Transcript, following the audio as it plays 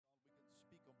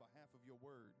your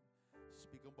word.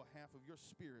 Speak on behalf of your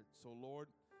spirit. So, Lord,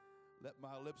 let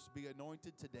my lips be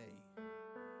anointed today,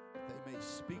 that they may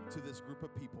speak to this group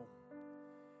of people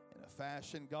in a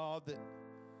fashion, God, that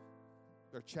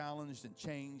they're challenged and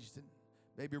changed, and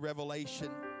maybe revelation.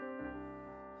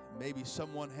 Maybe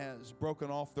someone has broken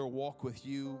off their walk with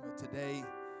you, but today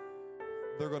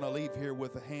they're going to leave here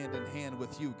with a hand in hand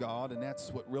with you, God, and that's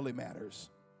what really matters.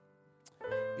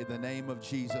 In the name of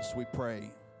Jesus, we pray.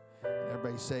 And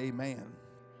everybody say amen.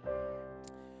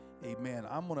 Amen.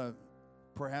 I'm going to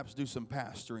perhaps do some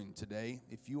pastoring today.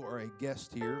 If you are a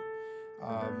guest here,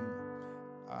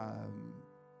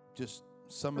 just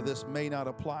some of this may not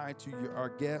apply to our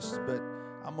guests, but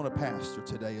I'm going to pastor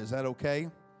today. Is that okay?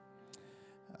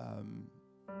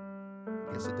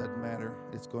 I guess it doesn't matter.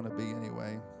 It's going to be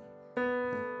anyway.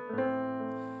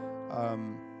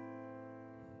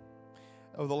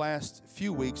 Over the last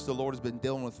few weeks, the Lord has been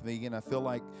dealing with me, and I feel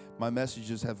like my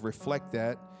messages have reflect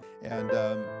that. And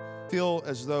feel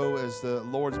as though as the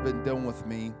Lord's been dealing with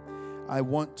me, I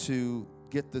want to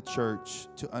get the church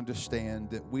to understand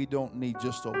that we don't need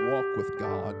just a walk with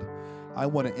God. I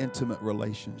want an intimate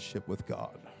relationship with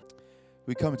God.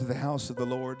 We come to the house of the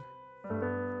Lord.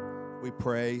 We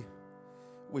pray.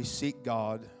 We seek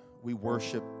God. We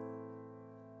worship.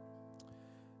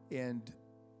 And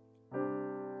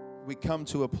we come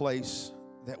to a place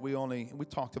that we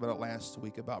talked about it last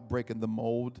week, about breaking the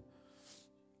mold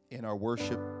in our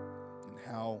worship and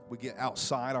how we get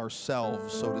outside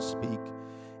ourselves, so to speak.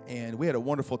 And we had a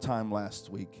wonderful time last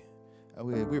week.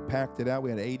 We packed it out. We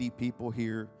had 80 people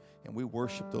here, and we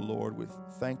worshiped the Lord. We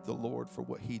thanked the Lord for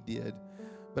what He did.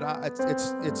 But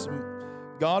it's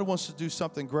God wants to do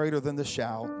something greater than the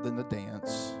shout, than the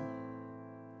dance.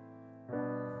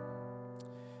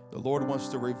 The Lord wants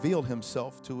to reveal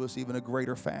Himself to us even a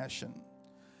greater fashion.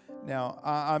 Now,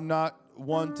 I'm not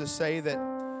one to say that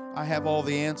I have all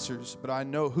the answers, but I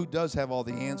know who does have all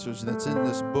the answers, and it's in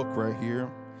this book right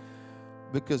here,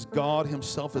 because God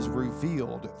Himself is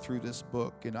revealed through this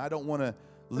book, and I don't want to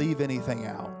leave anything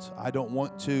out. I don't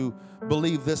want to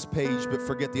believe this page but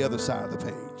forget the other side of the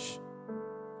page.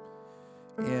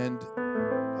 And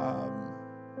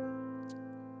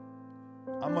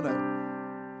I'm going to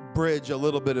bridge a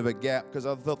little bit of a gap because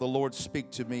I felt the Lord speak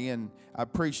to me, and I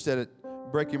preached at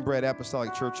Breaking Bread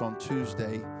Apostolic Church on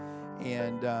Tuesday,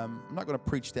 and I'm not going to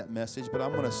preach that message, but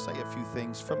I'm going to say a few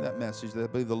things from that message that I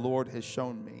believe the Lord has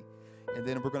shown me, and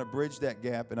then we're going to bridge that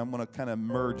gap, and I'm going to kind of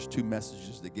merge two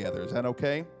messages together. Is that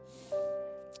okay?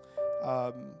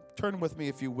 Turn with me,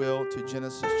 if you will, to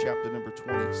Genesis chapter number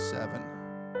 27,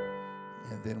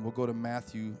 and then we'll go to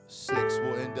Matthew 6.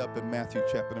 We'll end up in Matthew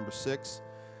chapter number 6.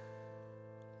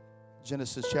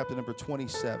 Genesis chapter number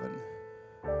 27.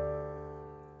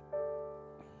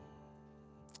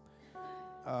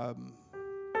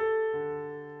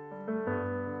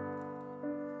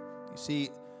 You see,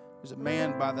 there's a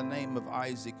man by the name of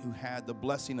Isaac who had the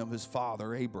blessing of his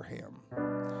father, Abraham.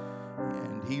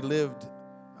 And he lived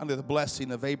under the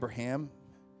blessing of Abraham.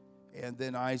 And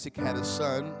then Isaac had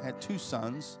two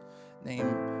sons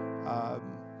named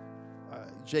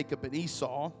Jacob and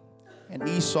Esau. And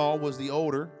Esau was the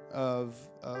older of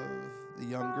the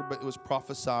younger, but it was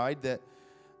prophesied that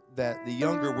the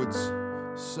younger would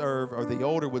serve, or the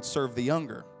older would serve the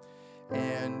younger.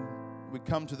 And we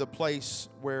come to the place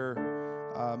where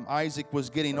Isaac was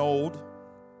getting old,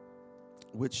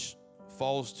 which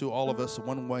falls to all of us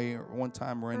one way or one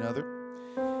time or another.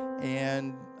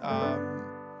 And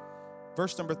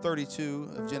verse number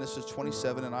 32 of Genesis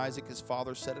 27, and Isaac his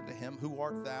father said unto him, Who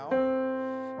art thou?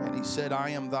 And he said, I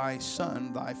am thy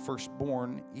son, thy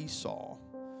firstborn Esau.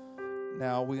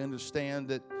 Now we understand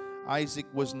that Isaac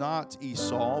was not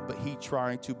Esau, but he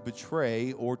tried to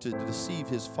betray or to deceive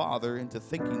his father into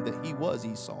thinking that he was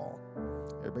Esau.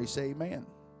 Everybody say amen.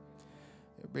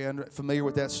 Everybody familiar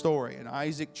with that story? And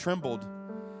Isaac trembled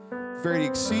very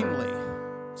exceedingly.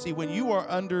 See, when you're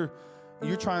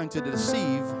trying to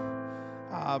deceive,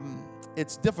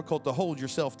 it's difficult to hold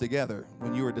yourself together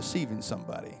when you are deceiving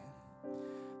somebody.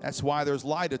 That's why there's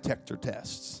lie detector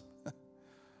tests.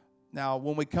 Now,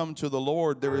 when we come to the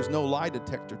Lord, there is no lie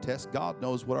detector test. God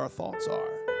knows what our thoughts are.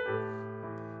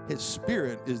 His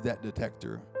Spirit is that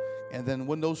detector. And then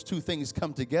when those two things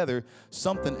come together,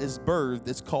 something is birthed.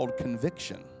 It's called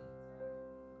conviction.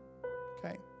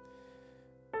 Okay?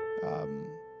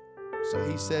 So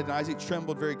he said, and Isaac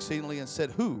trembled very exceedingly and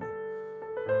said, Who?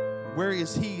 Where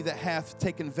is he that hath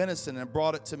taken venison and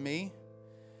brought it to me?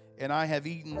 And I have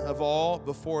eaten of all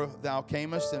before thou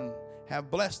camest, and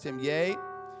have blessed him, yea,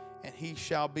 and he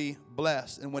shall be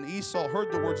blessed. And when Esau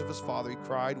heard the words of his father, he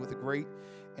cried with a great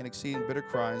an exceeding bitter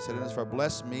cry, and said, "And as for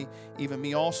bless me, even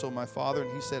me also, my father."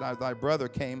 And he said, "Thy brother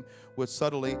came with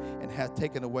subtlety and hath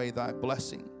taken away thy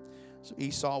blessing." So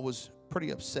Esau was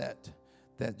pretty upset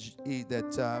that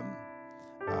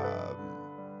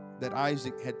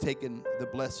Isaac had taken the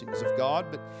blessings of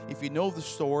God. But if you know the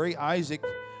story,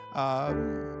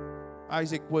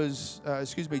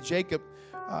 Jacob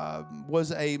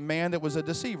was a man that was a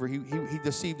deceiver. He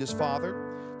deceived his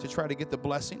father to try to get the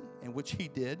blessing, in which he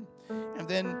did. And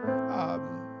then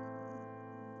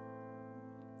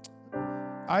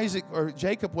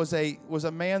Jacob was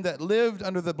a man that lived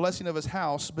under the blessing of his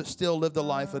house, but still lived a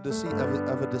life of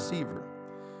a deceiver.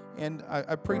 And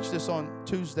I preached this on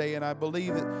Tuesday, and I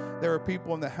believe that there are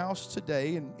people in the house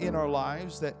today and in our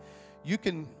lives that you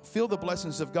can feel the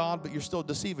blessings of God, but you're still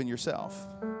deceiving yourself.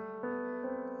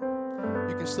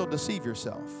 You can still deceive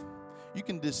yourself. You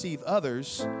can deceive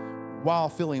others while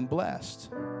feeling blessed.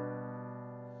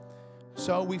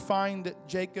 So we find that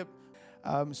Jacob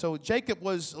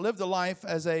lived a life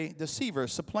as a deceiver, a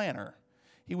supplanter.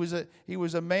 He was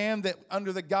a man that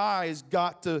under the guise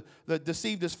that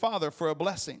deceived his father for a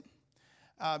blessing.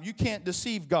 You can't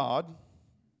deceive God,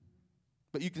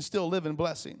 but you can still live in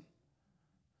blessing.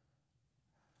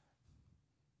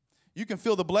 You can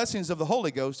feel the blessings of the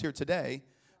Holy Ghost here today,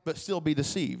 but still be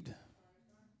deceived.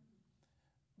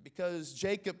 Because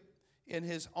Jacob, in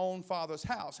his own father's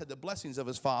house, had the blessings of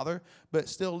his father, but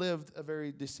still lived a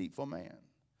very deceitful man.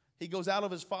 He goes out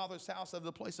of his father's house, out of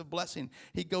the place of blessing.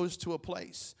 He goes to a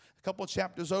place. A couple of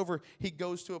chapters over, he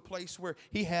goes to a place where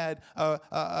he had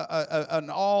an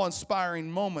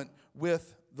awe-inspiring moment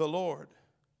with the Lord.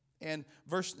 And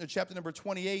chapter number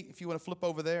 28, if you want to flip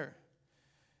over there.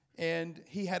 And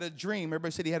he had a dream.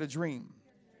 Everybody said he had a dream.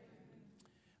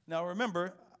 Now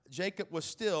remember, Jacob was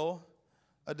still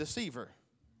a deceiver,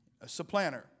 a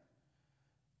supplanter.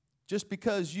 Just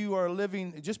because you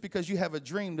have a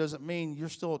dream doesn't mean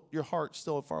your heart's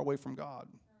still far away from God.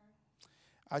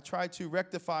 I try to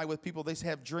rectify with people, they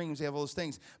have dreams, they have all those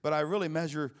things, but I really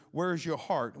measure, where's your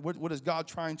heart? What is God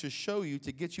trying to show you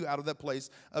to get you out of that place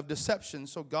of deception?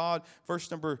 So God, verse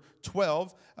number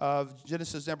 12 of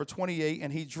Genesis number 28,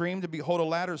 and he dreamed, and behold, a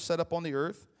ladder set up on the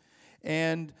earth,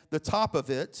 and the top of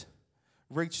it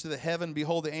reached to the heaven.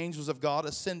 Behold, the angels of God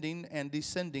ascending and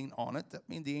descending on it. That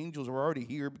means the angels were already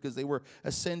here because they were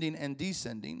ascending and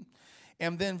descending.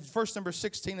 And then verse number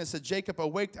 16, it said, Jacob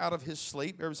awaked out of his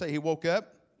sleep. Everybody say he woke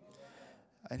up?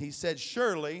 And he said,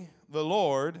 surely the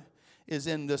Lord is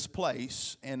in this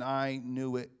place, and I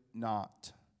knew it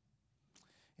not.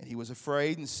 And he was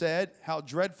afraid and said, how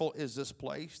dreadful is this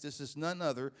place? This is none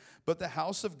other but the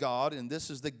house of God, and this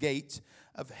is the gate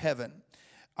of heaven.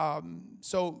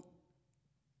 So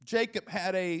Jacob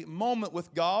had a moment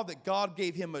with God, that God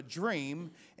gave him a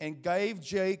dream and gave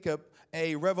Jacob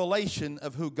a revelation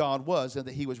of who God was and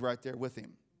that he was right there with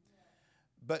him.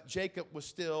 But Jacob was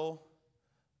still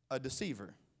a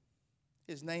deceiver.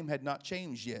 His name had not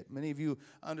changed yet. Many of you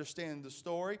understand the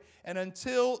story. And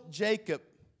until Jacob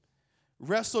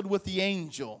wrestled with the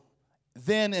angel,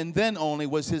 then and then only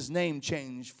was his name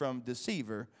changed from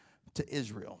deceiver to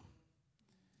Israel.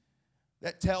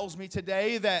 That tells me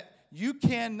today that you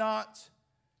can, let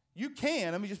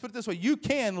me just put it this way, you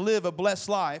can live a blessed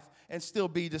life and still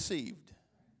be deceived.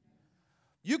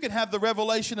 You can have the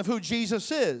revelation of who Jesus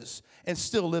is and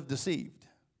still live deceived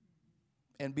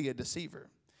and be a deceiver.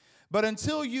 But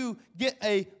until you get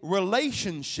a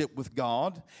relationship with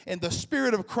God and the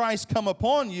Spirit of Christ come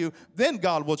upon you, then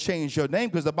God will change your name,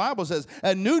 because the Bible says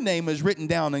a new name is written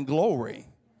down in glory.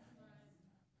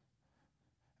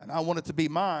 And I want it to be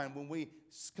mine when we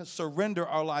surrender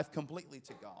our life completely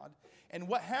to God. And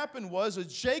what happened was that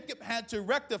Jacob had to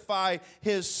rectify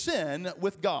his sin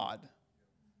with God.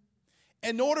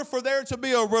 In order for there to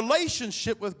be a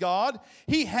relationship with God,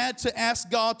 he had to ask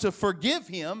God to forgive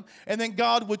him, and then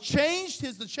God would change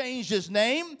his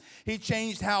name. He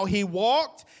changed how he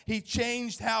walked. He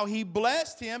changed how he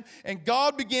blessed him, and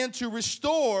God began to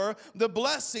restore the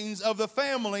blessings of the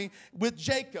family with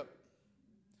Jacob.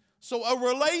 So a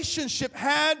relationship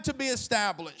had to be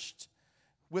established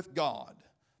with God.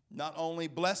 Not only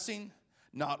blessing,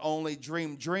 not only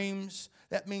dreams.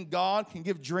 That means God can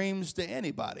give dreams to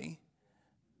anybody.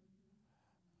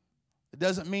 It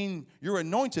doesn't mean you're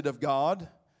anointed of God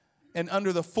and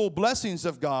under the full blessings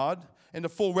of God and the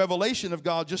full revelation of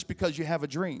God just because you have a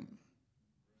dream.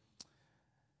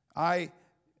 I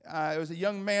was a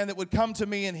young man that would come to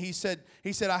me, and he said,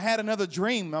 I had another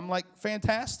dream. I'm like,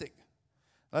 fantastic.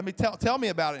 Let me tell me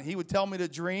about it. And he would tell me the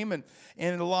dream, and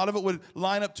a lot of it would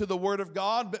line up to the Word of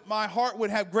God. But my heart would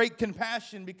have great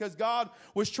compassion because God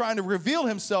was trying to reveal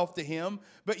himself to him,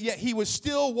 but yet he was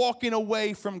still walking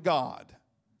away from God.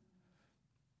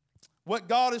 What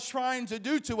God is trying to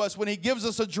do to us when he gives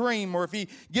us a dream, or if he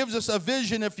gives us a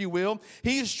vision, if you will,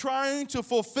 he's trying to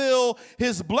fulfill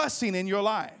his blessing in your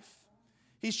life.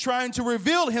 He's trying to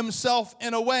reveal himself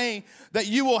in a way that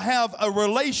you will have a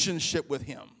relationship with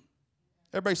him.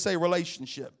 Everybody say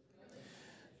relationship.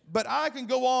 But I can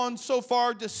go on so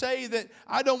far to say that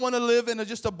I don't want to live in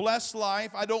just a blessed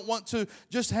life. I don't want to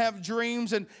just have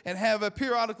dreams and have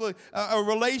periodically a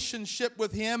relationship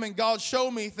with him and God show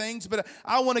me things. But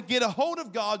I want to get a hold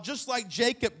of God just like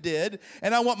Jacob did.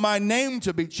 And I want my name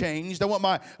to be changed. I want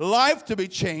my life to be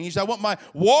changed. I want my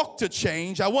walk to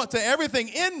change. I want everything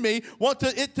in me,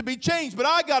 it to be changed. But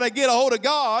I got to get a hold of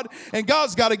God, and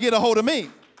God's got to get a hold of me.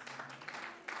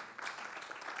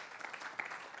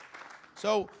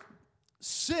 So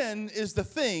sin is the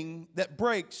thing that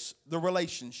breaks the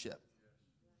relationship.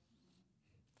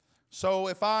 So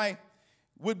if I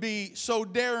would be so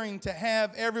daring to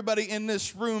have everybody in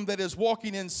this room that is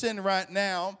walking in sin right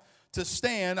now to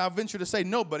stand, I venture to say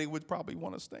nobody would probably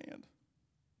want to stand.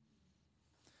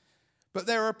 But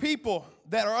there are people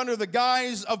that are under the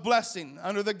guise of blessing,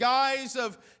 under the guise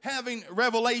of having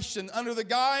revelation, under the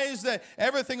guise that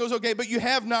everything goes okay, but you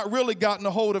have not really gotten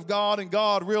a hold of God, and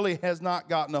God really has not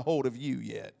gotten a hold of you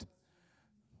yet.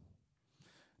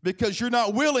 Because you're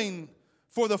not willing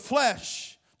for the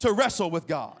flesh to wrestle with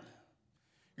God.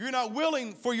 You're not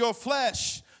willing for your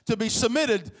flesh to be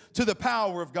submitted to the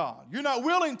power of God. You're not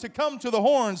willing to come to the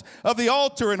horns of the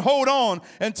altar and hold on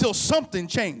until something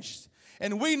changed.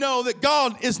 And we know that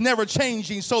God is never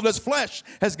changing, so this flesh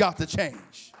has got to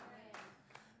change.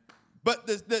 But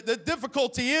the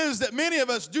difficulty is that many of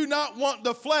us do not want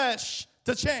the flesh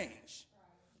to change.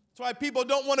 That's why people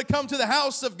don't want to come to the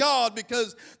house of God,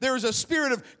 because there is a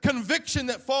spirit of conviction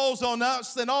that falls on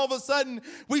us. And all of a sudden,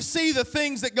 we see the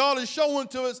things that God is showing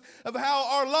to us of how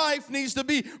our life needs to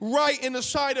be right in the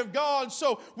sight of God.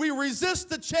 So we resist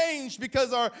the change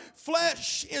because our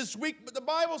flesh is weak. But the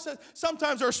Bible says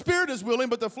sometimes our spirit is willing,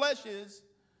 but the flesh is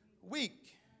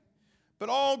weak. But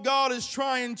all God is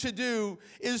trying to do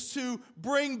is to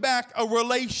bring back a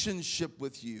relationship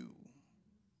with you.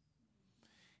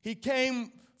 He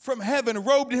came from heaven,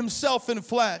 robed himself in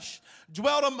flesh,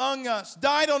 dwelt among us,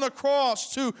 died on the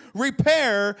cross to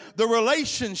repair the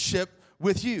relationship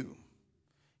with you.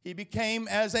 He became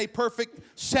as a perfect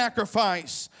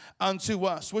sacrifice unto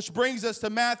us, which brings us to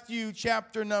Matthew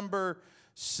chapter number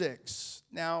 6.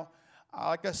 Now,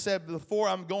 like I said before,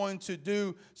 I'm going to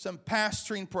do some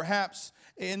pastoring perhaps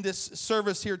in this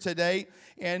service here today,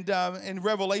 and in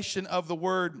revelation of the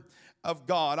Word of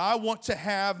God. I want to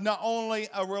have not only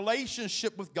a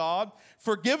relationship with God,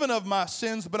 forgiven of my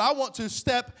sins, but I want to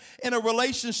step in a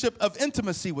relationship of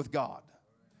intimacy with God.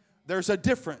 There's a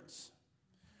difference.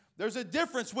 There's a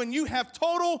difference when you have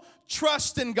total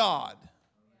trust in God.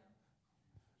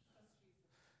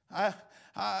 A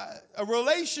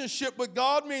relationship with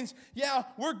God means, yeah,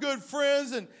 we're good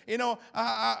friends, and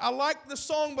I like the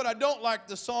song, but I don't like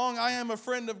the song. I am a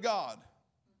friend of God.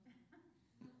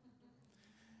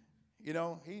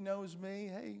 He knows me.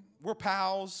 Hey, we're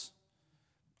pals.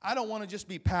 I don't want to just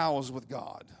be pals with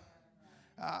God.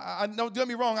 Don't get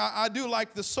me wrong, I do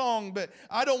like the song, but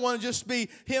I don't want to just be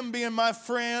him being my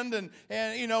friend and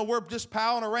we're just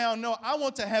palling around. No, I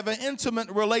want to have an intimate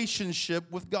relationship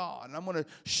with God. And I'm going to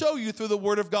show you through the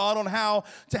Word of God on how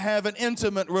to have an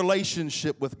intimate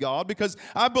relationship with God, because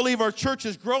I believe our church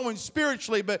is growing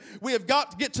spiritually, but we have got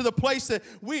to get to the place that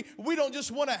we don't just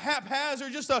want a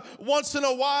haphazard, just a once in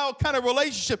a while kind of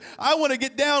relationship. I want to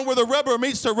get down where the rubber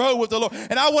meets the road with the Lord,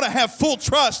 and I want to have full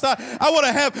trust. I want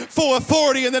to have full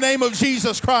authority in the name of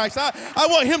Jesus Christ. I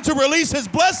want him to release his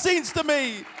blessings to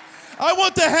me. I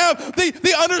want to have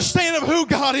the understanding of who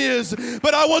God is,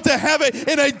 but I want to have it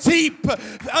in a deep,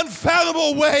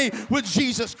 unfathomable way with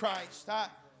Jesus Christ.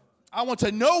 I want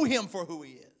to know him for who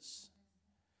he is.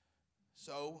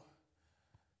 So,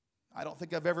 I don't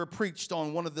think I've ever preached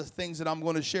on one of the things that I'm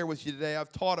going to share with you today.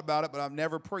 I've taught about it, but I've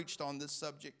never preached on this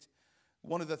subject.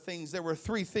 One of the things, there were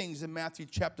 3 things in Matthew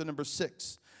chapter number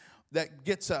 6 that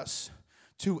gets us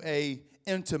to a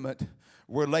intimate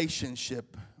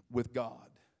relationship with God.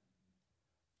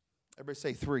 Everybody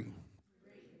say 3.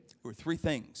 Or 3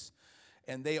 things.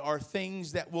 And they are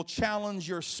things that will challenge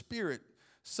your spirit.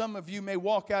 Some of you may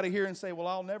walk out of here and say, well,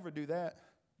 I'll never do that.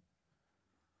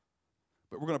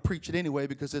 But we're going to preach it anyway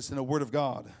because it's in the Word of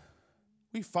God.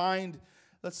 We find,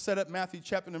 let's set up Matthew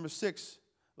chapter number 6.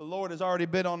 The Lord has already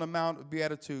been on the Mount of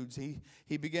Beatitudes.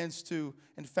 He begins to,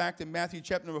 in fact, in Matthew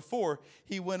chapter number 4,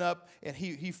 he went up and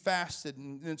he fasted.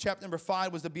 And in chapter number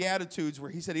 5 was the Beatitudes, where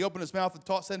he said, he opened his mouth and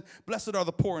taught, saying, blessed are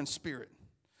the poor in spirit.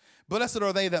 Blessed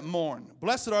are they that mourn.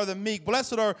 Blessed are the meek.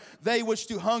 Blessed are they which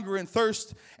do hunger and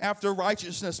thirst after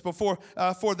righteousness,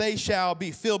 for they shall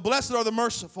be filled. Blessed are the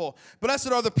merciful.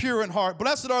 Blessed are the pure in heart.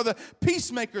 Blessed are the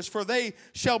peacemakers, for they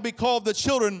shall be called the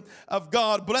children of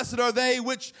God. Blessed are they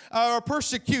which are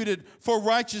persecuted for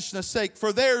righteousness' sake,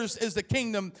 for theirs is the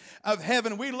kingdom of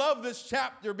heaven. We love this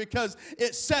chapter because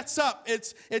it sets up.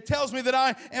 It tells me that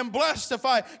I am blessed if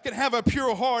I can have a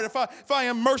pure heart, if I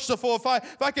am merciful, if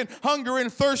I can hunger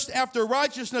and thirst after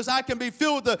righteousness, I can be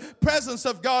filled with the presence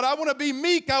of God. I want to be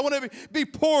meek. I want to be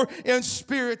poor in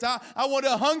spirit. I want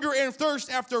to hunger and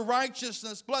thirst after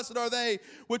righteousness. Blessed are they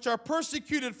which are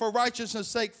persecuted for righteousness'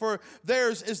 sake, for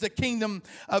theirs is the kingdom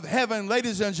of heaven.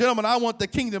 Ladies and gentlemen, I want the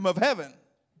kingdom of heaven.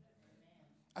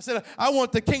 I said, I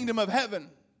want the kingdom of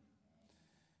heaven.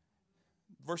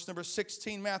 Verse number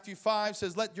 16, Matthew 5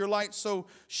 says, let your light so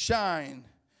shine.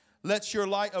 Let your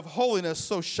light of holiness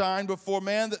so shine before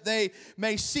man, that they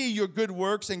may see your good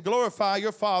works and glorify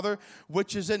your Father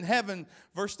which is in heaven.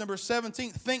 Verse number 17,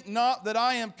 think not that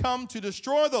I am come to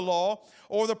destroy the law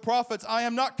or the prophets. I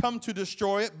am not come to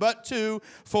destroy it, but to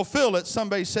fulfill it.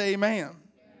 Somebody say amen.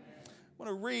 I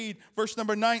want to read verse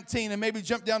number 19 and maybe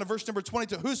jump down to verse number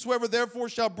 22. Whosoever therefore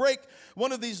shall break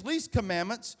one of these least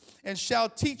commandments and shall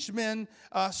teach men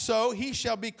so, he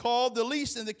shall be called the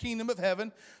least in the kingdom of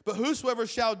heaven. But whosoever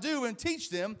shall do and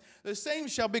teach them, the same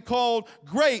shall be called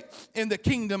great in the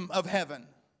kingdom of heaven.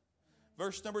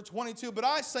 Verse number 22, but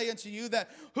I say unto you that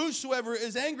whosoever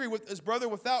is angry with his brother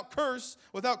without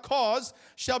cause,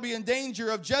 shall be in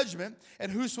danger of judgment.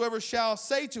 And whosoever shall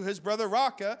say to his brother,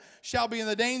 Raca, shall be in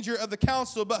the danger of the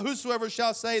council. But whosoever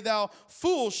shall say, thou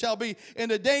fool, shall be in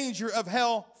the danger of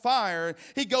hell fire.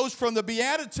 He goes from the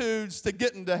Beatitudes to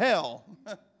getting to hell.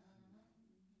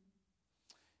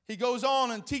 He goes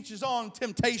on and teaches on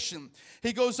temptation.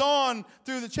 He goes on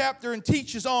through the chapter and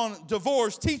teaches on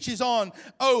divorce, teaches on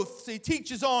oaths. He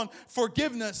teaches on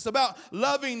forgiveness, about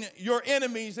loving your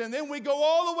enemies. And then we go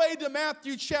all the way to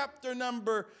Matthew chapter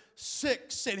number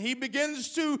 6. And he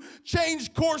begins to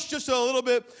change course just a little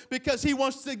bit because he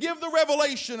wants to give the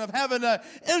revelation of having an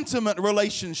intimate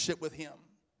relationship with him.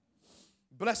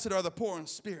 Blessed are the poor in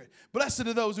spirit. Blessed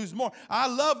are those who's mourn. I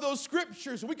love those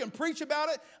scriptures. We can preach about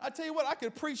it. I tell you what, I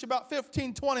could preach about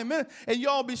 15, 20 minutes, and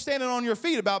y'all be standing on your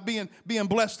feet about being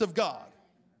blessed of God.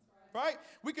 Right?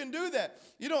 We can do that.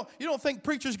 You don't think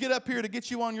preachers get up here to get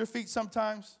you on your feet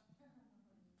sometimes?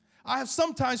 I have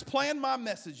sometimes planned my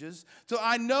messages so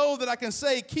I know that I can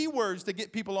say keywords to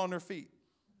get people on their feet.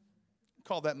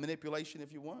 Call that manipulation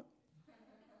if you want.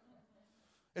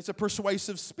 It's a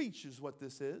persuasive speech is what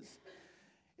this is.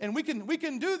 And we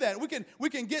can do that. We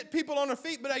can get people on their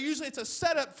feet, but usually it's a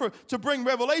setup to bring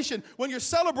revelation. When you're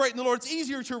celebrating the Lord, it's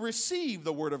easier to receive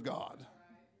the Word of God.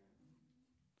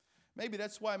 Maybe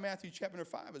that's why Matthew chapter number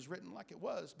 5 is written like it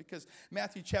was, because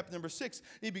Matthew chapter number 6,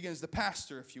 he begins the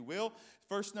pastor, if you will.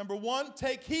 Verse number 1,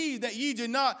 take heed that ye do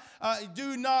not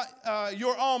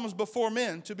your alms before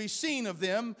men, to be seen of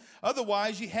them.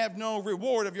 Otherwise ye have no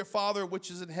reward of your Father which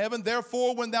is in heaven.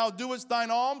 Therefore, when thou doest thine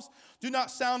alms, do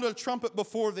not sound a trumpet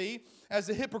before thee, as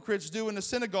the hypocrites do in the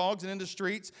synagogues and in the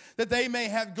streets, that they may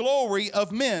have glory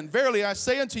of men. Verily I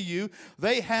say unto you,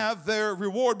 they have their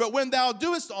reward. But when thou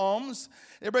doest alms,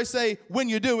 everybody say, when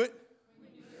you do it,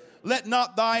 let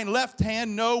not thine left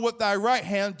hand know what thy right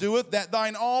hand doeth, that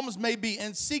thine alms may be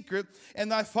in secret,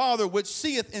 and thy Father which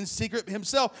seeth in secret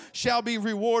himself shall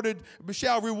reward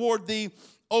thee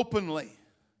openly.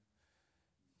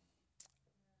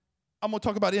 I'm going to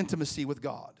talk about intimacy with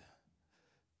God.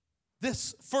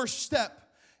 This first step,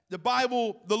 the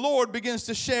Lord begins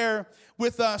to share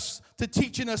with us, to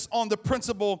teaching us on the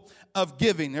principle of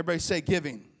giving. Everybody say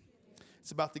giving.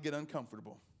 It's about to get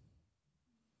uncomfortable.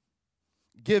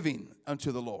 Giving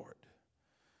unto the Lord.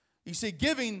 You see,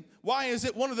 giving, why is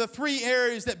it one of the 3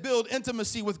 areas that build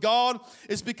intimacy with God?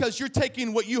 Is because you're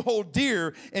taking what you hold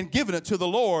dear and giving it to the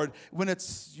Lord when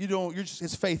it's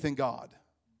faith in God.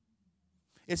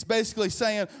 It's basically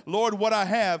saying, Lord, what I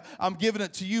have, I'm giving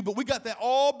it to you. But we got that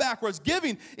all backwards.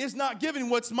 Giving is not giving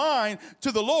what's mine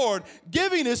to the Lord.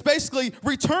 Giving is basically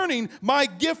returning my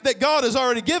gift that God has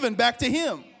already given back to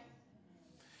him.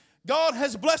 God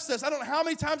has blessed us. I don't know how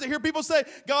many times I hear people say,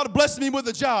 God blessed me with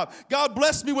a job. God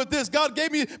blessed me with this. God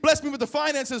blessed me with the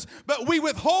finances. But we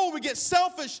withhold, we get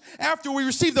selfish after we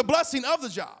receive the blessing of the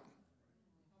job.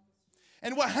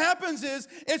 And what happens is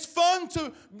it's fun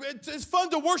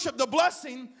to worship the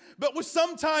blessing, but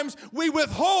sometimes we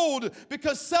withhold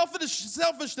because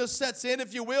selfishness sets in,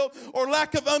 if you will, or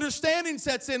lack of understanding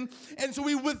sets in, and so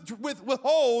we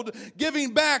withhold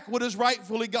giving back what is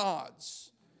rightfully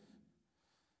God's.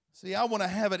 See, I want to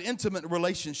have an intimate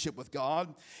relationship with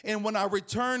God, and when I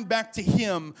return back to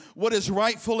Him what is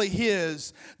rightfully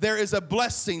His, there is a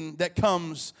blessing that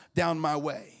comes down my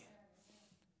way.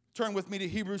 Turn with me to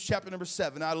Hebrews chapter number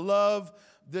 7. I love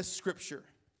this scripture.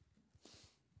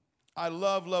 I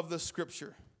love this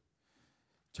scripture.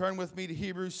 Turn with me to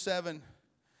Hebrews 7,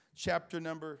 chapter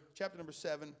number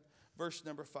 7, verse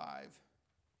number 5.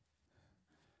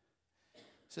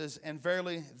 It says, and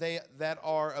verily they that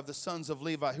are of the sons of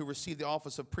Levi who receive the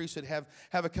office of priesthood have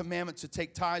a commandment to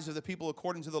take tithes of the people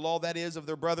according to the law, that is, of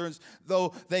their brethren,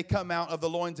 though they come out of the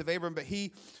loins of Abraham. But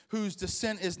he whose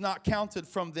descent is not counted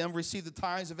from them received the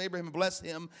tithes of Abraham, and bless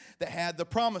him that had the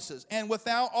promises. And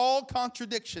without all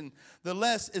contradiction, the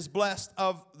less is blessed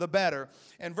of the better.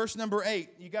 And verse number 8,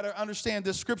 you got to understand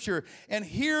this scripture. And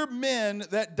here men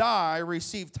that die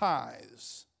receive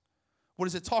tithes. What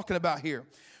is it talking about here?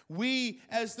 We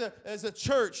as a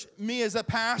church, me as a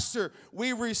pastor,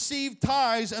 we receive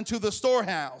tithes unto the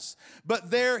storehouse, but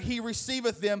there he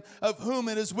receiveth them of whom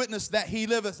it is witness that he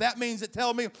liveth. That means it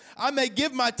tells me I may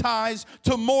give my tithes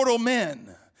to mortal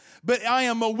men, but I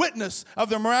am a witness of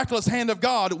the miraculous hand of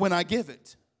God when I give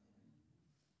it.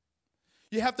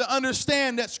 You have to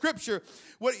understand that scripture.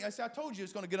 I told you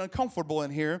it's going to get uncomfortable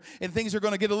in here, and things are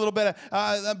going to get a little bit,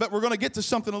 but we're going to get to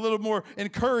something a little more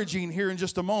encouraging here in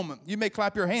just a moment. You may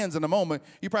clap your hands in a moment.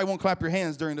 You probably won't clap your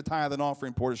hands during the tithe and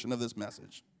offering portion of this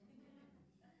message.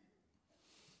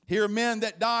 Here, men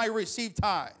that die receive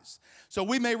tithes. So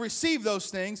we may receive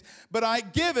those things, but I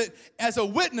give it as a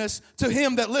witness to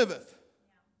him that liveth.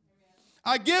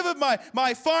 I give of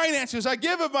my finances. I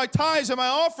give of my tithes and my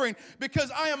offering because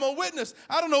I am a witness.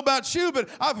 I don't know about you, but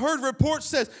I've heard reports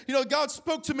says, God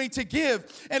spoke to me to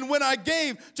give. And when I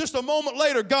gave, just a moment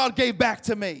later, God gave back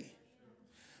to me.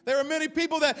 There are many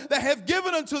people that have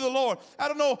given unto the Lord. I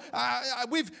don't know.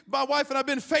 My wife and I have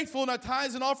been faithful in our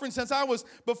tithes and offerings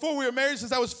before we were married,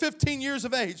 since I was 15 years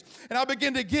of age. And I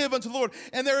began to give unto the Lord.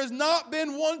 And there has not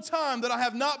been one time that I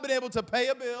have not been able to pay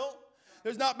a bill.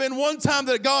 There's not been one time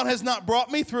that God has not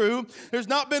brought me through. There's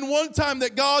not been one time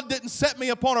that God didn't set me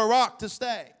upon a rock to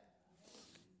stay.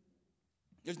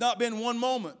 There's not been one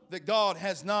moment that God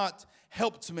has not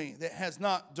helped me, that has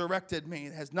not directed me,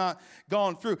 that has not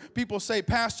gone through. People say,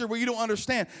 Pastor, well, you don't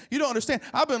understand. You don't understand.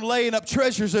 I've been laying up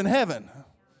treasures in heaven.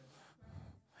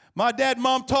 My dad and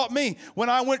mom taught me when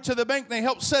I went to the bank, they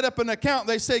helped set up an account.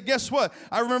 They said, guess what?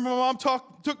 I remember my mom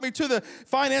took me to the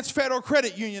Finance Federal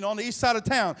Credit Union on the east side of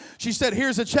town. She said,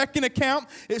 here's a checking account.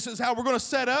 This is how we're going to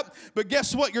set up. But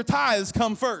guess what? Your tithes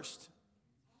come first.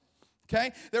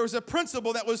 Okay? There was a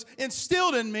principle that was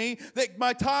instilled in me that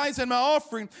my tithes and my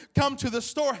offering come to the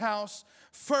storehouse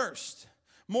first.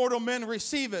 Mortal men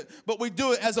receive it, but we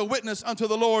do it as a witness unto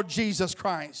the Lord Jesus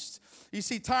Christ. You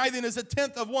see, tithing is a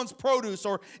tenth of one's produce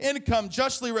or income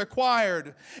justly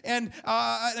required and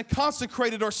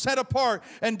consecrated or set apart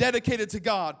and dedicated to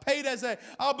God. Paid as an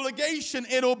obligation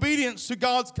in obedience to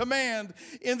God's command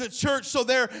in the church so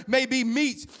there may be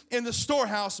meat in the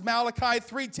storehouse. Malachi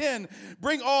 3:10,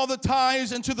 bring all the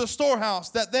tithes into the storehouse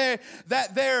that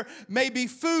there may be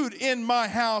food in my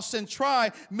house, and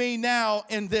try me now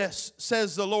in this,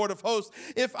 says the Lord of hosts.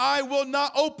 If I will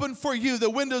not open for you the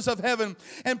windows of heaven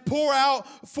and pour out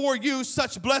for you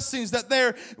such blessings that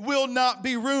there will not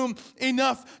be room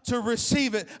enough to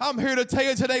receive it. I'm here to tell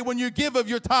you today, when you give of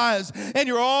your tithes and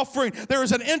your offering, there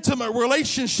is an intimate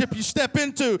relationship you step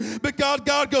into. But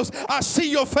God goes, I see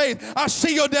your faith. I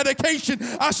see your dedication.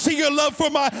 I see your love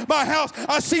for my house.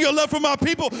 I see your love for my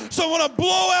people. So I want to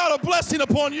blow out a blessing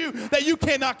upon you that you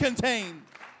cannot contain.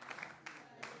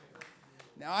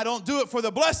 Now, I don't do it for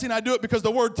the blessing. I do it because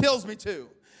the word tells me to.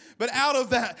 But out of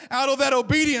that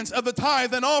obedience of the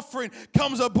tithe and offering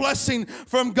comes a blessing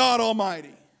from God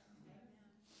Almighty.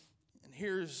 And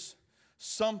here's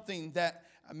something that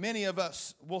many of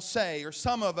us will say, or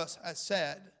some of us have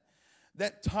said,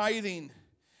 that tithing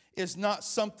is not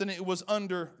something that was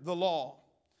under the law.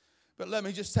 But let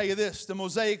me just tell you this, the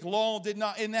Mosaic law did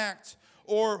not enact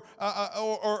or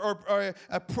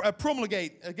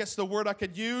promulgate, I guess the word I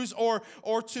could use, or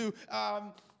to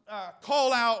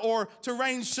call out or to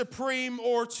reign supreme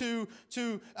or to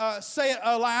say it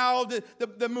aloud.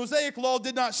 The Mosaic law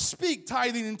did not speak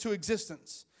tithing into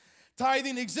existence.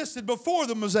 Tithing existed before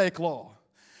the Mosaic law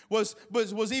was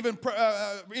even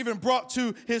brought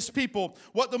to his people.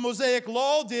 What the Mosaic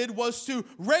law did was to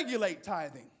regulate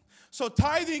tithing. So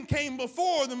tithing came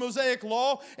before the Mosaic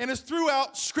law and is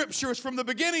throughout Scripture. It's from the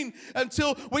beginning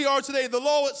until we are today. The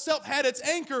law itself had its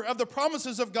anchor of the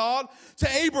promises of God to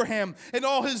Abraham and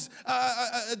all his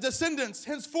descendants.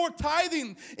 Henceforth,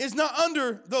 tithing is not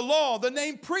under the law. The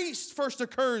name priest first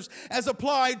occurs as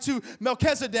applied to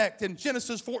Melchizedek in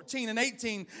Genesis 14 and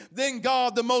 18. Then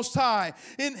God the Most High.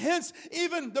 And hence,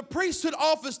 even the priesthood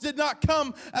office did not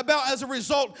come about as a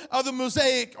result of the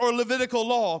Mosaic or Levitical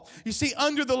law. You see,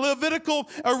 under the Levitical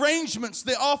arrangements,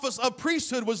 the office of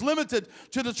priesthood was limited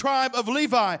to the tribe of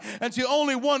Levi and to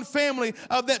only one family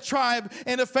of that tribe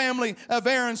and the family of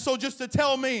Aaron. So just to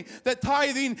tell me that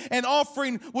tithing and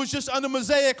offering was just under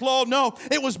Mosaic law, no,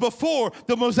 it was before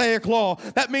the Mosaic law.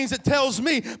 That means it tells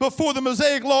me before the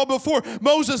Mosaic law, before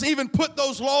Moses even put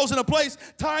those laws into place,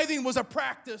 tithing was a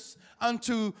practice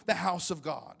unto the house of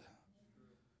God.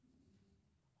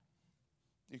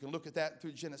 You can look at that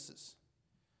through Genesis.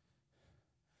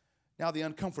 Now the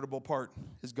uncomfortable part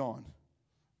is gone.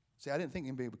 See, I didn't think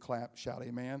anybody would clap, shout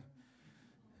amen.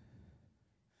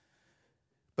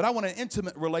 But I want an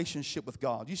intimate relationship with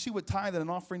God. You see what tithing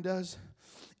and offering does?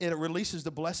 It releases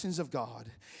the blessings of God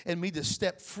and me to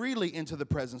step freely into the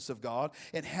presence of God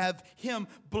and have Him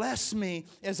bless me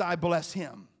as I bless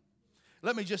Him.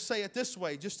 Let me just say it this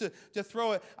way, just to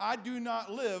throw it. I do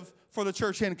not live for the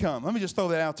church income. Let me just throw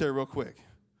that out there real quick.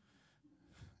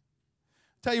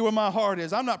 Tell you where my heart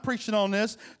is. I'm not preaching on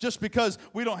this just because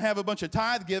we don't have a bunch of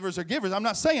tithe givers or givers. I'm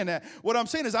not saying that. What I'm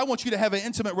saying is I want you to have an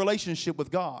intimate relationship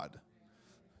with God.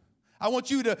 I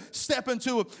want you to step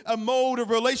into a mode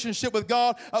of relationship with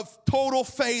God of total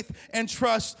faith and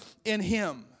trust in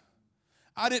Him.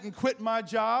 I didn't quit my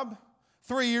job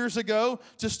 3 years ago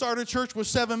to start a church with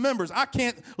 7 members. I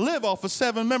can't live off of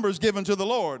 7 members given to the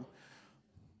Lord.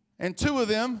 And 2 of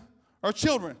them are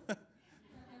children.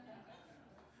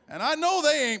 And I know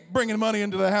they ain't bringing money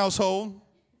into the household.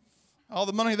 All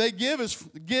the money they get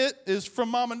is from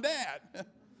mom and dad.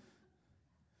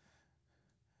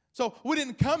 So we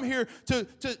didn't come here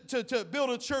to build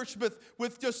a church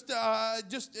with just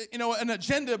an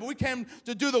agenda, but we came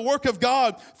to do the work of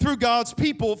God through God's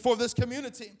people for this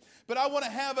community. But I want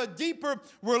to have a deeper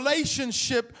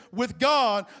relationship with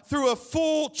God through a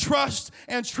full trust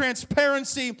and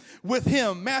transparency with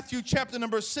Him. Matthew chapter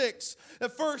number 6. The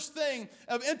first thing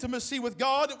of intimacy with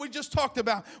God that we just talked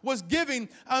about was giving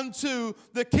unto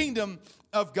the kingdom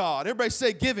of God. Everybody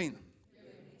say giving.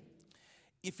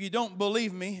 If you don't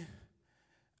believe me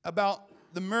about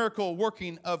the miracle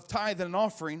working of tithe and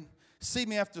offering, see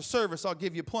me after service. I'll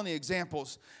give you plenty of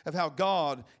examples of how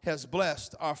God has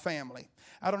blessed our family.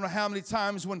 I don't know how many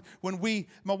times when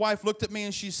my wife looked at me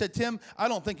and she said, Tim, I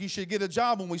don't think you should get a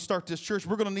job when we start this church.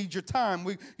 We're going to need your time.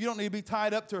 You don't need to be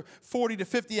tied up to 40 to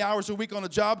 50 hours a week on a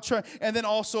job and then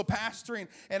also pastoring.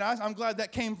 And I'm glad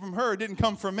that came from her. It didn't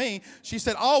come from me. She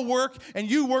said, I'll work and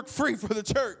you work free for the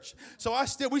church. So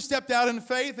we stepped out in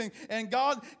faith and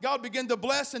God began to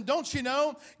bless. And don't you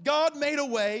know, God made a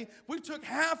way. We took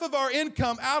half of our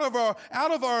income out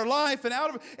of our life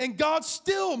and God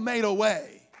still made a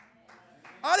way.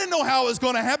 I didn't know how it was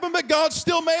going to happen, but God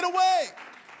still made a way.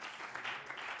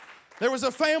 There was a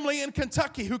family in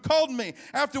Kentucky who called me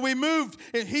after we moved,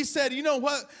 and he said, you know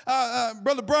what,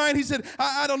 Brother Brian, he said,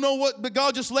 I don't know what, but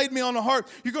God just laid me on the heart.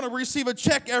 You're going to receive a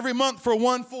check every month for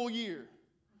 1 full year.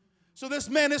 So this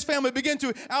man, his family began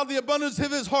to, out of the abundance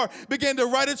of his heart, began to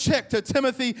write a check to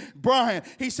Timothy Bryan.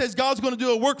 He says, God's going to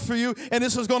do a work for you, and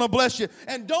this is going to bless you.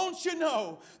 And don't you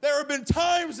know, there have been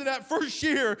times in that first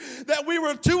year that we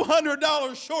were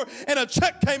 $200 short, and a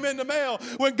check came in the mail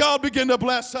when God began to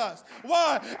bless us.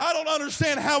 Why? I don't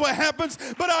understand how it happens,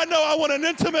 but I know I want an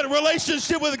intimate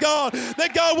relationship with God,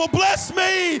 that God will bless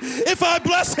me if I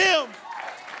bless Him.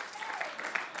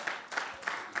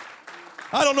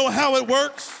 I don't know how it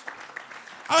works.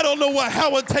 I don't know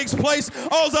how it takes place.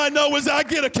 All I know is I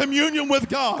get a communion with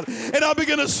God, and I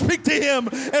begin to speak to Him,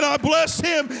 and I bless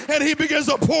Him, and He begins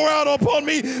to pour out upon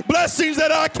me blessings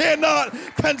that I cannot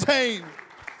contain.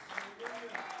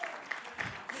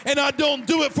 And I don't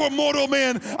do it for mortal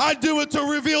men. I do it to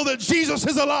reveal that Jesus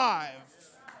is alive.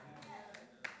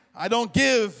 I don't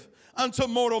give unto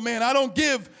mortal men. I don't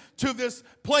give to this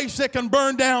place that can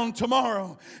burn down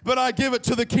tomorrow, but I give it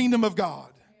to the kingdom of God.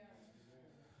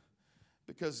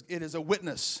 Because it is a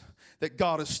witness that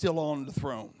God is still on the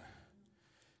throne.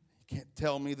 You can't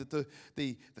tell me that the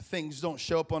things don't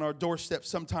show up on our doorstep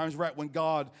sometimes right when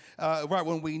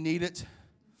we need it.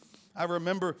 I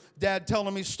remember Dad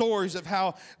telling me stories of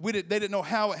how they didn't know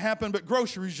how it happened, but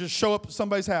groceries just show up at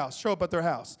somebody's house, show up at their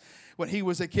house. When he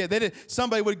was a kid,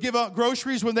 somebody would give out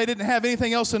groceries when they didn't have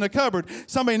anything else in the cupboard.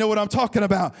 Somebody know what I'm talking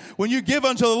about. When you give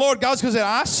unto the Lord, God's going to say,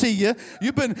 I see you.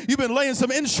 You've been laying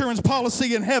some insurance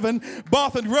policy in heaven.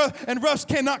 Moth and rust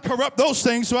cannot corrupt those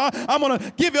things. So I'm going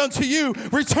to give unto you,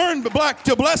 return back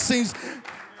to blessings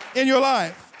in your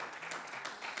life.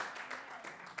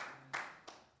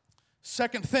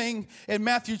 Second thing in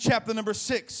Matthew chapter number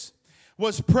 6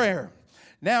 was prayer.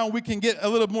 Now we can get a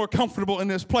little more comfortable in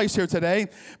this place here today,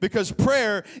 because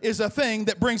prayer is a thing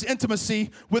that brings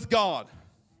intimacy with God.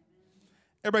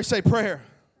 Everybody say prayer.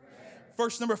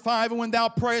 Verse number 5, and when thou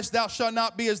prayest, thou shalt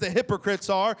not be as the hypocrites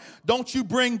are. Don't you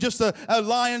bring just a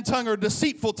lying tongue or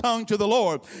deceitful tongue to the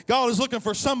Lord. God is looking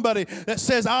for somebody that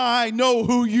says, I know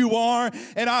who you are,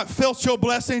 and I've felt your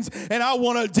blessings, and I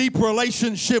want a deep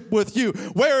relationship with you.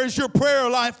 Where is your prayer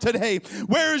life today?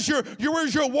 Where's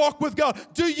your walk with God?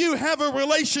 Do you have a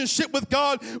relationship with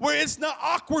God where it's not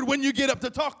awkward when you get up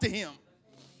to talk to Him?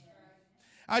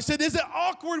 I said, is it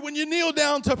awkward when you kneel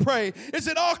down to pray? Is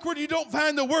it awkward you don't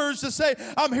find the words to say,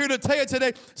 I'm here to tell you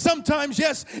today? Sometimes,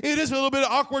 yes, it is a little bit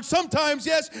awkward. Sometimes,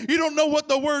 yes, you don't know what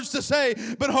the words to say.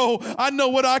 But, I know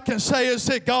what I can say is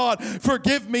say, God,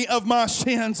 forgive me of my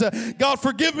sins. God,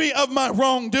 forgive me of my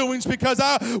wrongdoings, because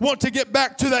I want to get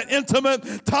back to that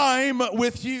intimate time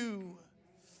with you.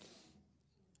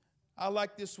 I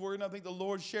like this word, and I think the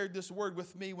Lord shared this word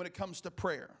with me when it comes to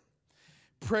prayer.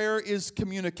 Prayer is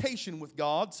communication with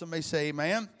God. Somebody say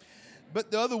amen.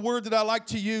 But the other word that I like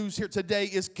to use here today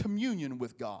is communion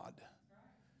with God.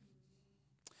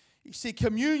 You see,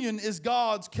 communion is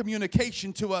God's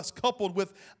communication to us, coupled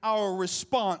with our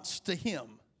response to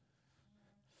Him.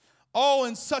 All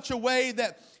in such a way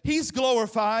that He's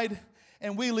glorified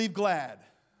and we leave glad.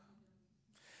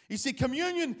 You see,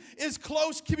 communion is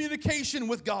close communication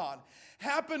with God.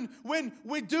 Happen when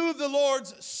we do the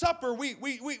Lord's Supper. We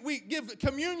give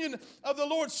communion of the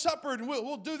Lord's Supper, and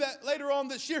we'll do that later on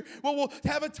this year. We'll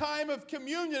have a time of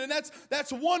communion, and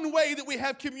that's one way that we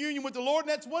have communion with the Lord, and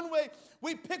that's one way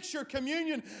we picture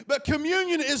communion. But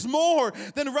communion is more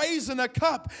than raising a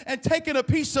cup and taking a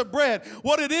piece of bread.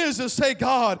 What it is say,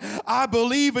 God, I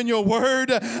believe in your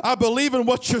word. I believe in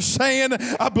what you're saying.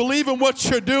 I believe in what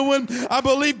you're doing. I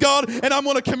believe, God, and I'm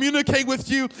going to communicate with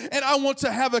you, and I want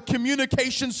to have a communication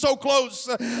so close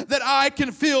that I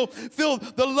can feel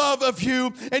the love of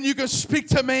you, and you can speak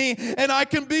to me, and I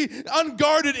can be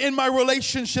unguarded in my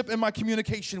relationship and my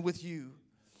communication with you.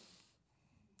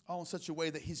 All in such a way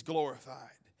that He's glorified.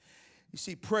 You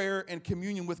see, prayer and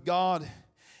communion with God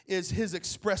is His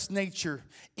express nature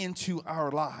into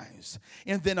our lives,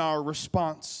 and then our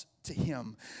response to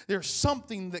Him. There's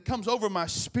something that comes over my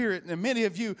spirit, and many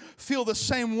of you feel the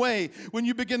same way when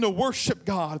you begin to worship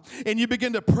God and you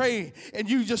begin to pray, and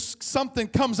something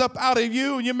comes up out of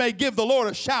you, and you may give the Lord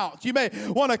a shout. You may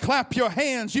want to clap your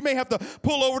hands. You may have to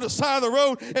pull over to the side of the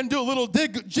road and do a little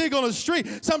jig on the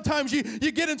street. Sometimes you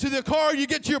get into the car, you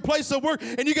get to your place of work,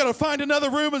 and you got to find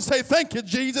another room and say, thank you,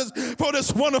 Jesus, for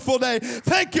this wonderful day.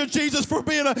 Thank you, Jesus, for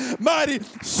being a mighty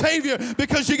Savior,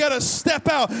 because you got to step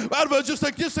out of just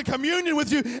a communion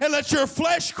with you and let your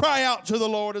flesh cry out to the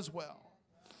Lord as well.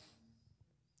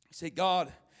 See,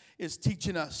 God is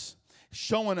teaching us,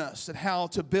 showing us that how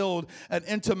to build an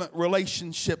intimate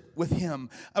relationship with Him,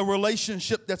 a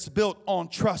relationship that's built on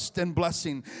trust and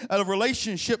blessing, a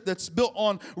relationship that's built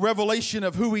on revelation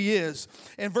of who He is.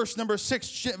 In verse number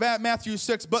 6, Matthew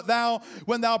 6, but thou,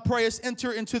 when thou prayest,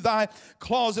 enter into thy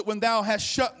closet when thou hast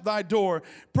shut thy door.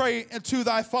 Pray unto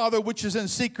thy Father which is in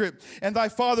secret, and thy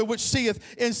Father which seeth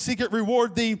in secret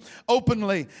reward thee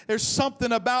openly. There's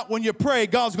something about when you pray,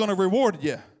 God's going to reward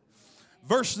you.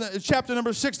 Chapter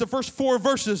number 6, the first 4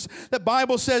 verses, the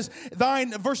Bible says,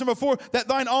 verse number 4, that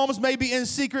thine alms may be in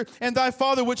secret, and thy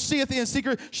Father which seeth thee in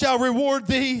secret shall reward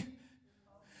thee.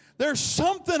 There's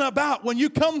something about when you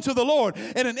come to the Lord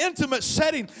in an intimate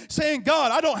setting, saying,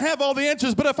 God, I don't have all the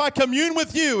answers, but if I commune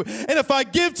with you, and if I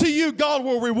give to you, God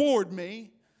will reward me.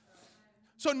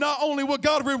 So not only will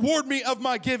God reward me of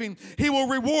my giving, He will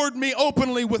reward me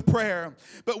openly with prayer.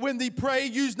 But when thee pray,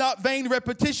 use not vain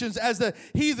repetitions as the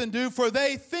heathen do, for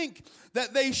they think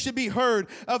that they should be heard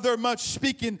of their much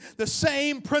speaking. The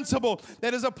same principle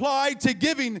that is applied to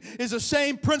giving is the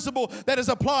same principle that is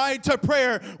applied to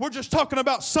prayer. We're just talking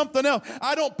about something else.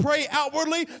 I don't pray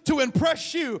outwardly to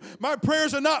impress you. My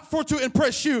prayers are not for to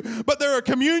impress you, but they're a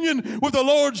communion with the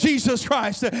Lord Jesus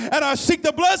Christ. And I seek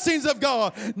the blessings of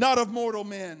God, not of mortal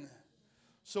men.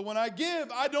 So when I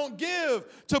give, I don't give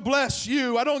to bless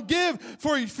you. I don't give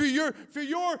for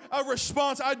your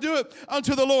response. I do it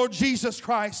unto the Lord Jesus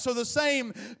Christ. So the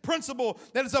same principle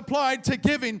that is applied to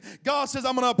giving, God says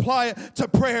I'm going to apply it to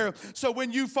prayer. So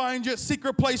when you find your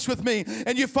secret place with me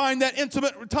and you find that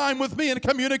intimate time with me and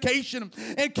communication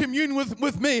and commune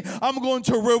with me, I'm going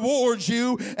to reward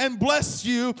you and bless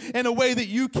you in a way that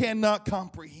you cannot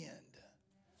comprehend.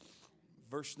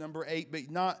 Verse number 8,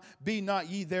 be not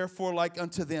ye therefore like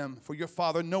unto them, for your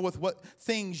Father knoweth what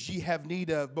things ye have need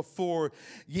of before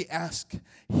ye ask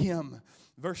him.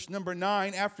 Verse number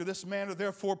 9, after this manner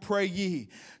therefore pray ye.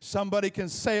 Somebody can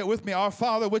say it with me. Our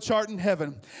Father which art in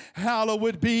heaven,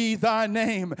 hallowed be thy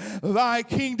name. Thy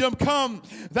kingdom come,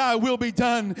 thy will be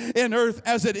done in earth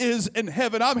as it is in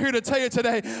heaven. I'm here to tell you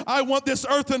today, I want this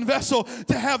earthen vessel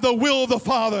to have the will of the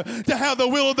Father, to have the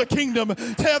will of the kingdom,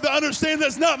 to have the understanding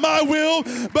that's not my will,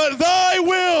 but thy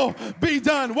will be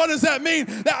done. What does that mean?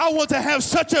 That I want to have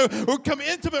such a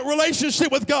intimate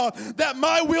relationship with God that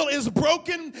my will is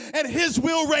broken and his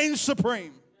will reigns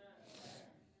supreme.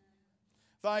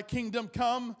 Thy kingdom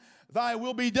come, thy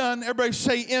will be done. Everybody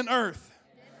say in earth.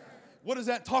 What is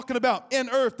that talking about? In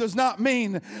earth does not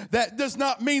mean that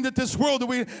this world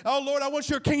that oh Lord, I want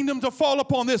your kingdom to fall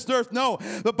upon this earth. No,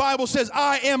 the Bible says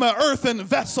I am an earthen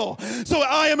vessel. So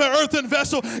I am an earthen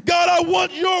vessel. God, I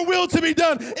want your will to be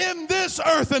done in this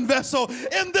earthen vessel,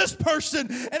 in this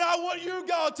person. And I want you,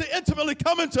 God, to intimately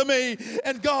come into me.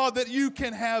 And God, that you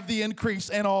can have the increase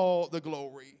and all the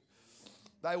glory.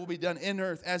 Thy will be done in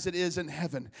earth as it is in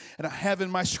heaven. And I have in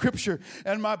my scripture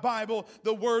and my Bible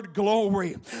the word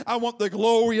glory. I want the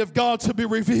glory of God to be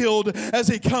revealed as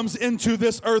he comes into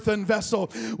this earthen vessel.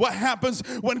 What happens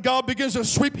when God begins to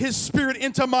sweep his spirit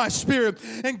into my spirit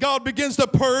and God begins to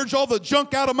purge all the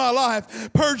junk out of my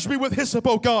life? Purge me with hyssop,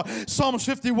 oh God. Psalms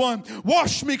 51.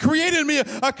 Wash me, create in me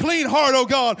a clean heart, oh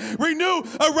God. Renew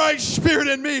a right spirit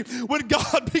in me. When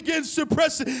God begins to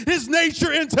press his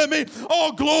nature into me,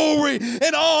 all glory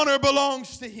and honor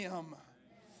belongs to him.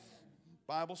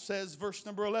 Bible says, verse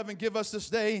number 11, give us this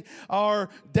day our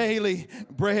daily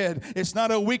bread. It's not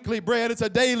a weekly bread, it's a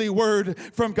daily word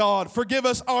from God. Forgive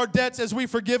us our debts as we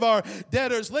forgive our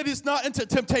debtors. Lead us not into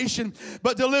temptation,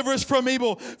 but deliver us from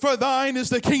evil. For thine is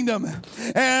the kingdom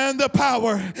and the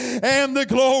power and the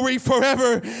glory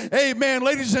forever. Amen.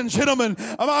 Ladies and gentlemen,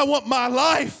 I want my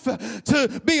life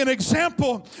to be an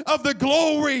example of the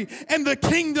glory and the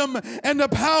kingdom and the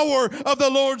power of the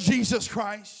Lord Jesus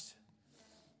Christ.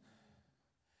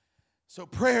 So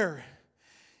prayer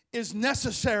is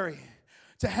necessary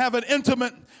to have an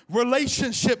intimate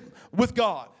relationship with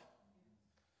God.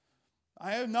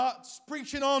 I am not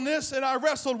preaching on this, and I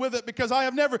wrestled with it because I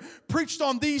have never preached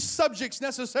on these subjects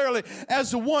necessarily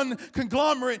as one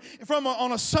conglomerate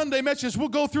on a Sunday message. We'll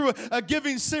go through a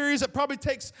giving series that probably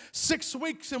takes 6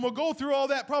 weeks, and we'll go through all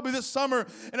that probably this summer,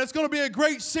 and it's going to be a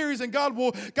great series, and God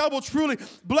will truly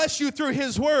bless you through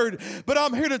his word. But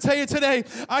I'm here to tell you today,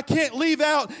 I can't leave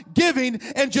out giving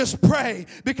and just pray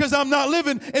because I'm not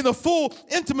living in the full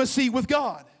intimacy with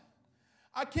God.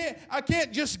 I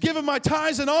can't just give him my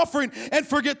tithes and offering and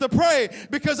forget to pray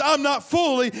because I'm not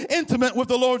fully intimate with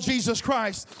the Lord Jesus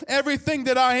Christ. Everything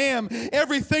that I am,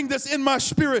 everything that's in my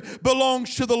spirit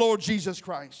belongs to the Lord Jesus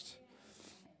Christ.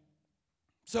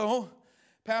 So,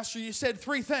 Pastor, you said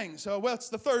 3 things. So what's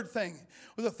the third thing?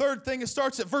 Well, the third thing, it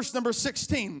starts at verse number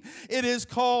 16. It is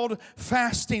called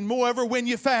fasting. Moreover, when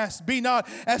you fast, be not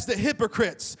as the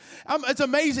hypocrites. It's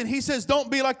amazing. He says, don't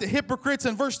be like the hypocrites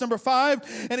in verse number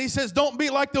 5. And he says, don't be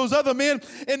like those other men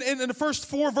in the first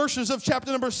 4 verses of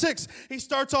chapter number 6. He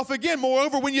starts off again.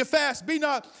 Moreover, when you fast, be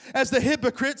not as the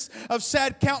hypocrites of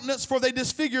sad countenance, for they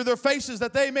disfigure their faces,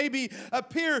 that they may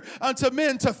appear unto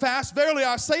men to fast. Verily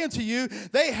I say unto you,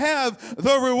 they have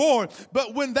the reward.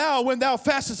 But when thou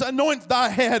fastest, anoint thy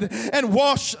head and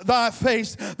wash thy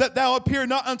face, that thou appear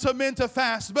not unto men to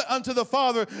fast, but unto the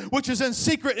Father which is in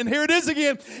secret. And here it is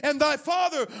again. And thy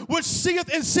Father which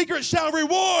seeth in secret shall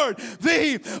reward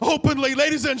thee openly.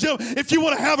 Ladies and gentlemen, if you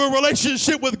want to have a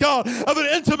relationship with God of an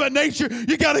intimate nature,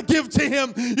 you got to give to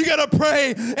him. You got to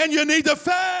pray, and you need to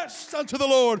fast unto the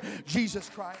Lord Jesus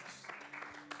Christ.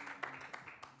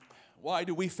 Why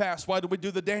do we fast? Why do we do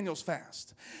the Daniel's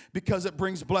fast? Because it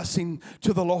brings blessing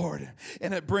to the Lord.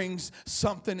 And it brings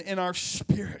something in our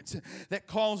spirit that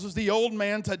causes the old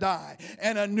man to die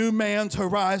and a new man to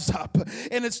rise up.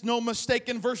 And it's no mistake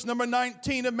in verse number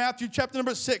 19 of Matthew chapter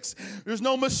number 6. There's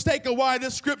no mistake of why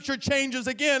this scripture changes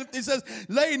again. It says,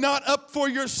 lay not up for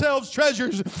yourselves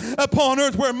treasures upon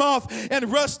earth where moth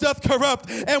and rust doth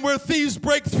corrupt and where thieves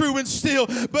break through and steal.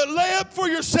 But lay up for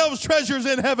yourselves treasures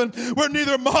in heaven where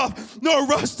neither moth nor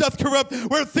rust doth corrupt,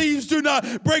 where thieves do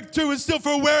not break through and steal.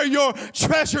 For where your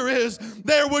treasure is,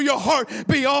 there will your heart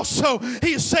be also.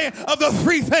 He is saying of the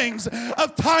three things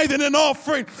of tithing and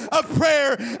offering, of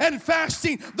prayer and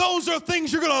fasting, those are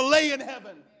things you're going to lay in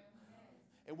heaven.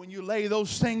 And when you lay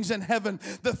those things in heaven,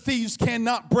 the thieves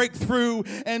cannot break through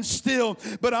and steal.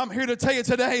 But I'm here to tell you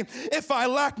today, if I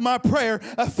lack my prayer,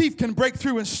 a thief can break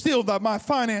through and steal my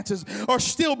finances or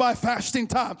steal my fasting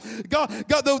time. God,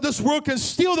 though this world can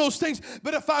steal those things,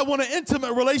 but if I want an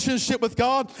intimate relationship with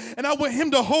God and I want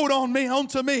Him to hold on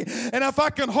to me, and if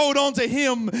I can hold on to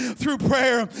Him through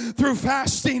prayer, through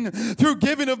fasting, through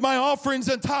giving of my offerings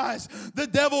and tithes, the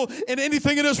devil and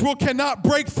anything in this world cannot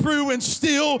break through and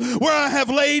steal where I have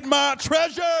laid my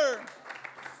treasure.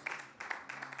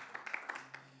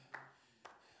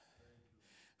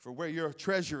 For where your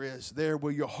treasure is, there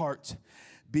will your heart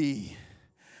be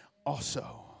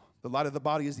also. The light of the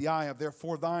body is the eye. Of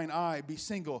therefore thine eye be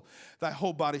single, thy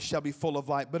whole body shall be full of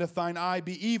light. But if thine eye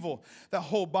be evil, thy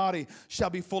whole body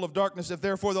shall be full of darkness. If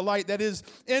therefore the light that is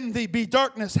in thee be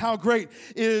darkness, how great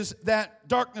is that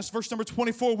darkness? Verse number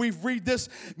 24, we've read this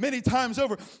many times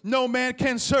over. No man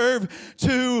can serve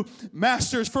two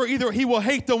masters, for either he will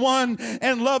hate the one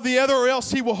and love the other, or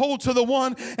else he will hold to the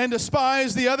one and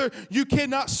despise the other. You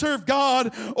cannot serve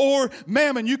God or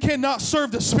mammon. You cannot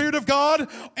serve the Spirit of God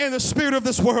and the spirit of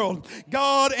this world.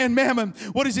 God and mammon.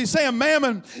 What is he saying?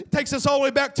 Mammon takes us all the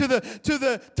way back to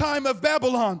the time of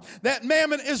Babylon. That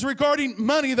mammon is regarding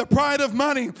money, the pride of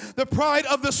money, the pride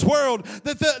of this world,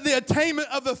 the attainment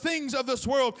of the things of this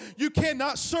world. You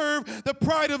cannot serve the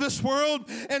pride of this world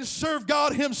and serve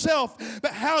God Himself.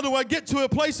 But how do I get to a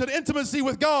place of intimacy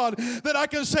with God that I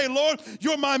can say, Lord,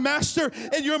 you're my master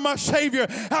and you're my Savior?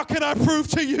 How can I prove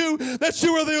to you that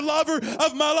you are the lover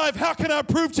of my life? How can I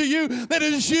prove to you that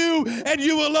it is you and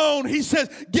you alone? He says,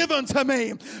 give unto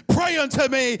me, pray unto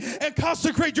me, and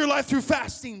consecrate your life through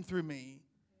fasting through me.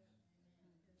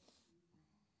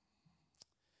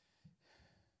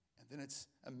 And then it's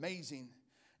amazing.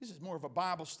 This is more of a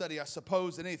Bible study, I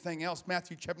suppose, than anything else.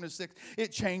 Matthew chapter 6,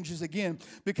 it changes again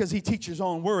because He teaches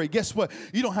on worry. Guess what?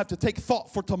 You don't have to take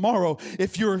thought for tomorrow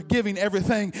if you're giving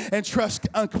everything and trust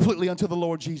completely unto the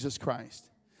Lord Jesus Christ.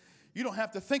 You don't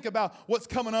have to think about what's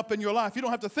coming up in your life. You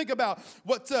don't have to think about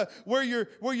if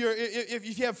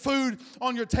you have food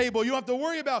on your table. You don't have to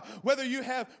worry about whether you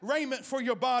have raiment for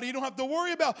your body. You don't have to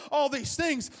worry about all these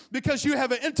things because you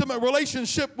have an intimate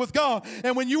relationship with God.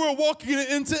 And when you are walking in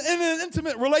an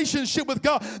intimate relationship with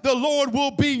God, the Lord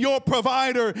will be your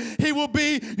provider. He will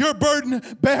be your burden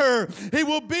bearer. He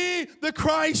will be the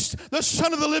Christ, the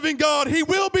Son of the living God. He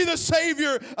will be the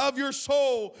Savior of your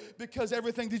soul because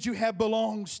everything that you have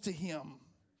belongs to Him.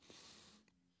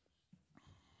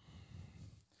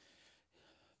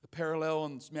 The parallel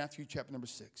in Matthew chapter number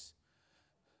 6.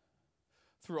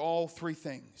 Through all three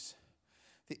things,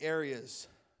 the areas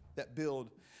that build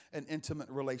an intimate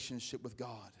relationship with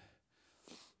God.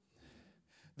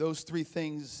 Those three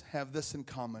things have this in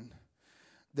common,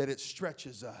 that it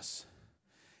stretches us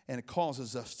and it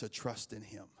causes us to trust in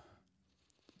Him.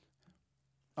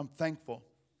 I'm thankful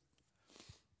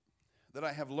that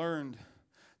I have learned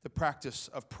the practice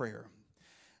of prayer,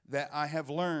 that I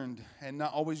have learned, and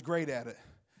not always great at it,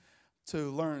 to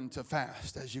learn to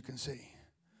fast, as you can see.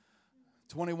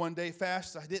 21-day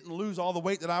fast, I didn't lose all the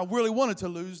weight that I really wanted to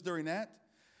lose during that,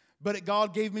 but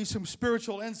God gave me some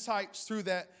spiritual insights through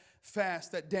that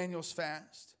fast, that Daniel's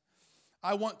fast.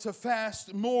 I want to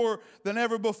fast more than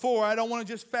ever before. I don't want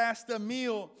to just fast a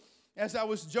meal. As I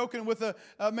was joking with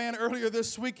a man earlier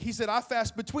this week, he said, I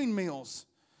fast between meals.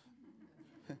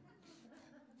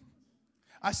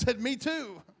 I said, me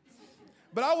too.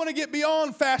 But I want to get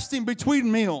beyond fasting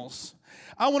between meals.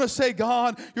 I want to say,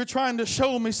 God, you're trying to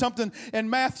show me something. In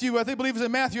Matthew, I believe it's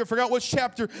in Matthew, I forgot which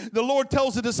chapter, the Lord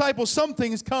tells the disciples some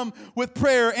things come with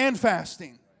prayer and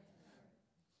fasting.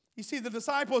 You see, the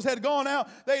disciples had gone out,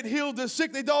 they had healed the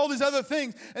sick, they did all these other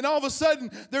things, and all of a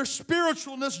sudden, their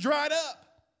spiritualness dried up.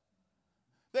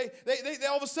 They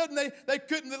all of a sudden, they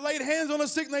couldn't, they laid hands on the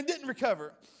sick and they didn't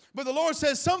recover. But the Lord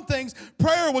says some things,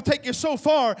 prayer will take you so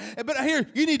far. But here,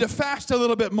 you need to fast a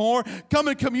little bit more. Come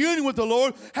in communion with the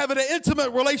Lord. Having an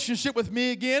intimate relationship with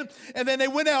me again. And then they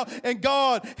went out and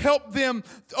God helped them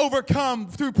overcome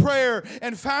through prayer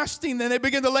and fasting. Then they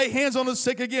began to lay hands on the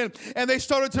sick again. And they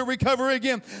started to recover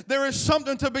again. There is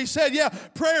something to be said. Yeah,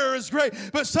 prayer is great.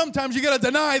 But sometimes you got to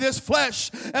deny this flesh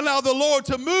and allow the Lord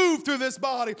to move through this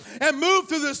body and move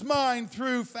through this mind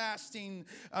through fasting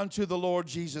unto the Lord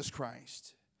Jesus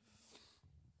Christ.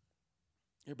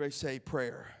 Everybody say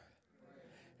prayer.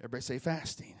 Everybody say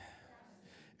fasting.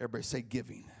 Everybody say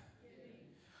giving.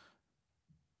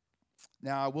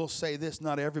 Now, I will say this,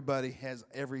 not everybody has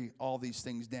all these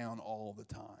things down all the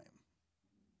time.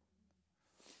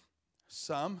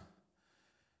 Some,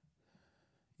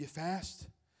 you fast,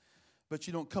 but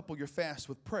you don't couple your fast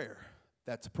with prayer.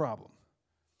 That's a problem.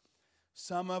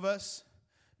 Some of us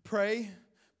pray,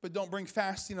 but don't bring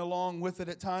fasting along with it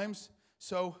at times.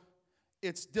 So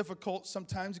it's difficult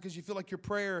sometimes because you feel like your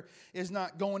prayer is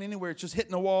not going anywhere. It's just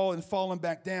hitting a wall and falling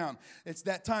back down. It's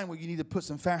that time where you need to put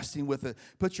some fasting with it.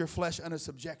 Put your flesh under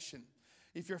subjection.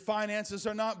 If your finances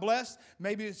are not blessed,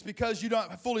 maybe it's because you're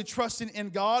not fully trusting in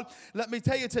God. Let me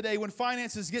tell you today, when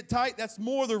finances get tight, that's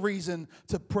more the reason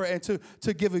to pray,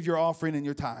 to give of your offering and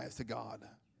your tithes to God.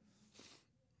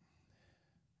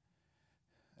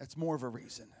 That's more of a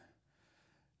reason.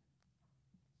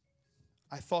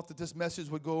 I thought that this message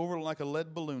would go over like a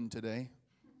lead balloon today.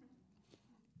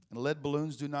 And lead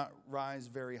balloons do not rise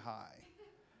very high.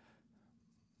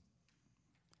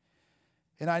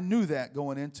 And I knew that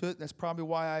going into it. That's probably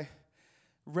why I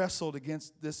wrestled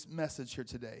against this message here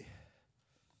today.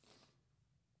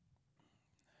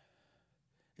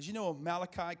 As you know,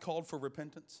 Malachi called for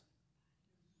repentance.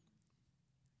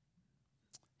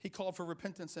 He called for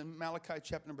repentance in Malachi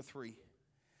chapter number 3.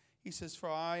 He says, "For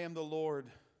I am the Lord,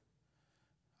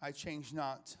 I change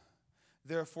not.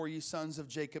 Therefore, ye sons of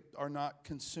Jacob are not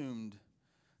consumed."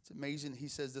 It's amazing. He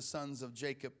says, the sons of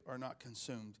Jacob are not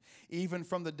consumed. "Even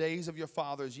from the days of your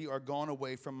fathers, ye are gone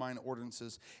away from mine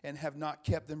ordinances, and have not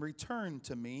kept them. Return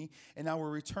to me, and I will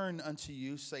return unto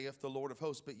you, saith the Lord of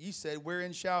hosts. But ye said,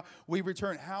 wherein shall we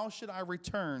return? How should I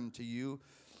return to you?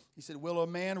 He said, will a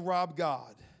man rob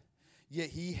God?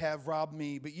 Yet ye have robbed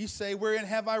me. But ye say, wherein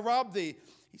have I robbed thee?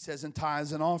 He says, in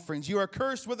tithes and offerings. You are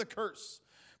cursed with a curse.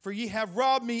 For ye have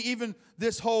robbed me, even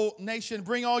this whole nation.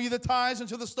 Bring all you the tithes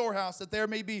into the storehouse, that there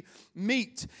may be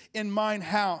meat in mine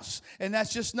house." And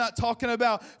that's just not talking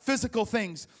about physical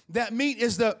things. That meat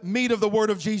is the meat of the word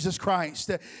of Jesus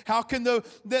Christ. How can the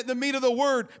meat of the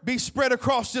word be spread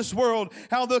across this world?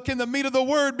 How can the meat of the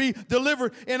word be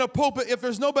delivered in a pulpit if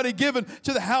there's nobody given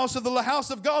to the house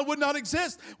of God would not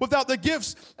exist without the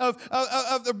gifts of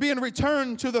being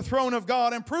returned to the throne of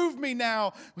God. "And prove me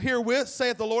now herewith,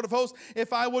 saith the Lord of hosts,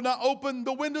 if I will not open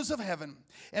the windows of heaven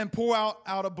and pour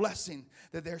out a blessing,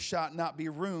 that there shall not be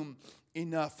room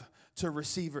enough to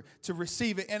receive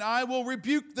it. And I will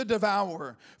rebuke the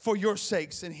devourer for your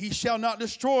sakes, and he shall not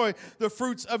destroy the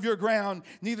fruits of your ground,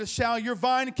 neither shall your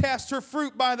vine cast her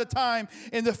fruit by the time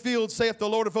in the field, saith the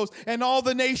Lord of hosts. And all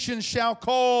the nations shall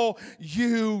call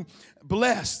you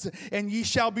blessed, and ye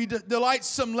shall be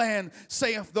delightsome land,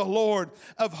 saith the Lord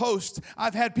of hosts."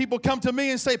 I've had people come to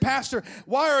me and say, "Pastor,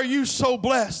 why are you so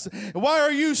blessed? Why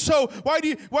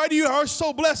do you are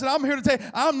so blessed?" And I'm here to tell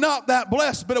you, I'm not that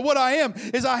blessed, but what I am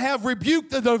is I have rebuked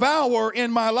the devourer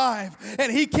in my life,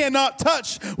 and he cannot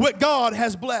touch what God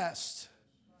has blessed.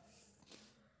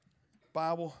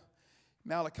 Bible,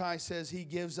 Malachi says he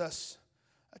gives us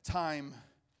a time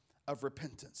of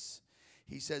repentance.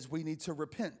 He says we need to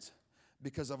repent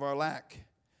because of our lack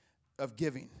of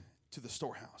giving to the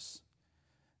storehouse.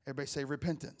 Everybody say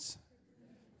repentance.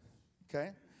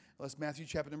 Okay? Let's Matthew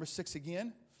chapter number 6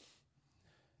 again.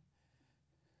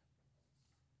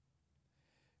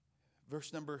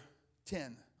 Verse number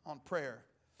 10 on prayer.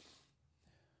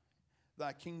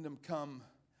 "Thy kingdom come,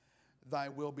 thy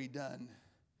will be done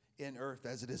in earth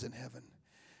as it is in heaven.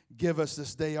 Give us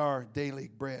this day our daily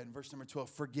bread." Verse number 12,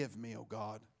 "Forgive me, O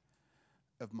God,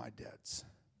 of my debts,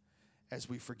 as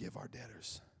we forgive our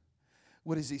debtors."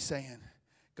 What is he saying?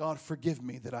 God, forgive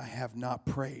me that I have not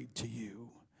prayed to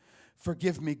you.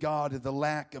 Forgive me, God, of the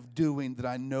lack of doing that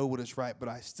I know what is right, but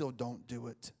I still don't do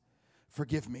it.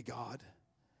 Forgive me, God.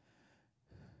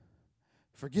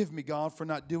 Forgive me, God, for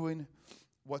not doing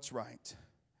what's right.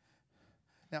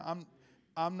 Now,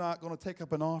 I'm not going to take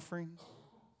up an offering.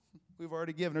 We've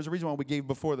already given. There's a reason why we gave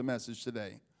before the message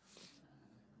today.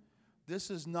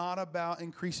 This is not about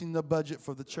increasing the budget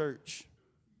for the church.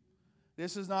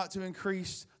 This is not to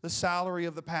increase the salary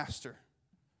of the pastor.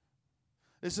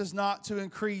 This is not to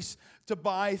increase, to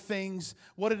buy things.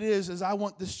 What it is I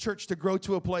want this church to grow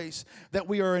to a place that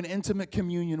we are in intimate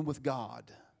communion with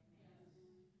God.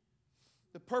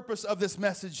 The purpose of this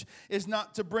message is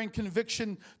not to bring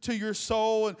conviction to your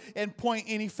soul and point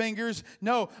any fingers.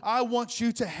 No, I want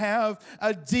you to have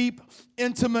a deep,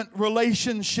 intimate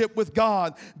relationship with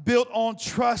God built on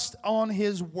trust on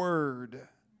His Word.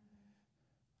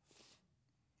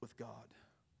 With God.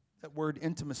 That word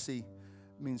intimacy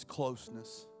means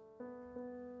closeness.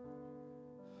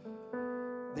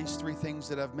 These three things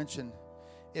that I've mentioned,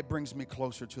 it brings me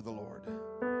closer to the Lord.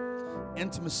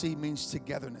 Intimacy means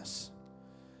togetherness.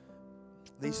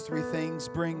 These three things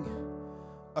bring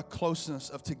a closeness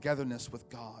of togetherness with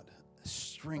God, a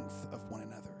strength of one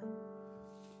another.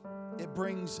 It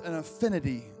brings an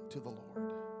affinity to the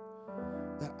Lord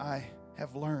that I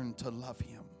have learned to love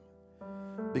Him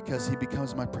because He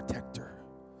becomes my protector.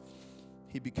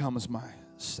 He becomes my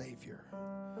Savior.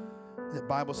 The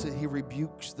Bible says He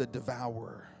rebukes the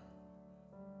devourer.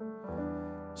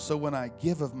 So when I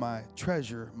give of my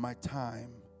treasure, my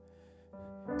time,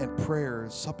 and prayer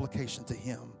and supplication to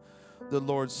Him, the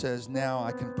Lord says, now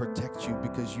I can protect you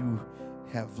because you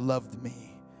have loved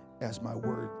me as my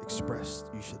word expressed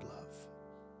you should love.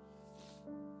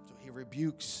 So He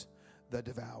rebukes the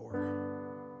devourer.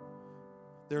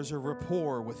 There's a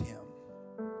rapport with Him.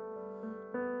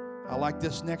 I like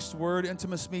this next word.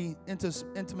 Intimacy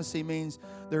means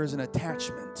there is an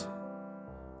attachment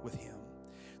with Him.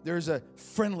 There's a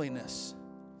friendliness.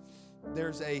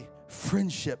 There's a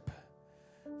friendship.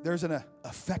 There's an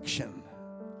affection.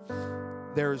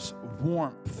 There's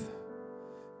warmth.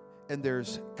 And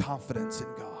there's confidence in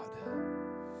God.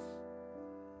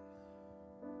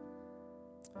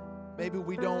 Maybe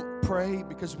we don't pray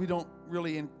because we don't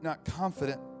really not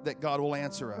confident that God will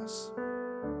answer us.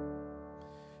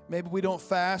 Maybe we don't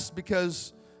fast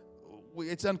because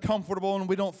it's uncomfortable and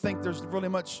we don't think there's really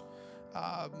much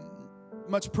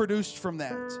produced from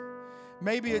that.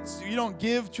 Maybe it's you don't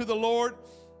give to the Lord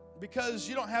because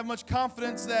you don't have much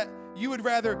confidence that you would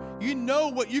rather, you know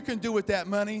what you can do with that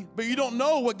money, but you don't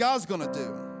know what God's going to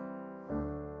do.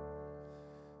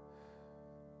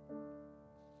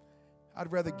 I'd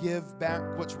rather give back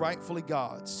what's rightfully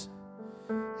God's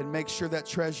and make sure that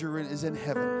treasure is in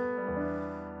heaven.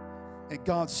 And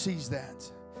God sees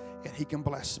that, and He can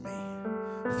bless me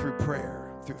through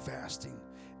prayer, through fasting,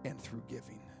 and through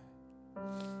giving.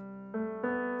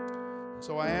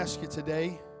 So I ask you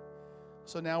today,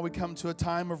 so now we come to a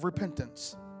time of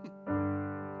repentance.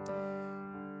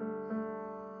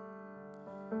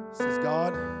 It says,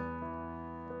 God,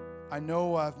 I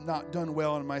know I've not done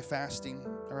well in my fasting,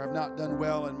 or I've not done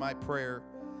well in my prayer.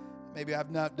 Maybe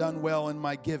I've not done well in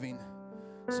my giving.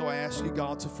 So I ask you,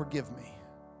 God, to forgive me.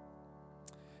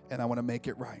 And I want to make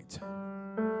it right.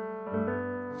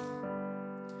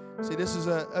 See, this is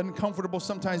an uncomfortable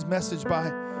sometimes message by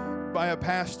a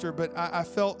pastor, but I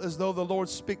felt as though the Lord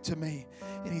spoke to me.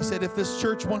 And He said, if this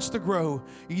church wants to grow,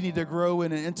 you need to grow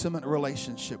in an intimate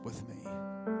relationship with me.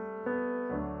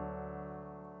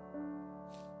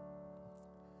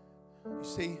 You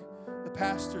see, the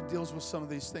pastor deals with some of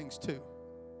these things too.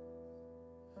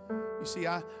 You see,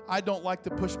 I don't like to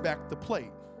push back the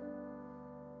plate.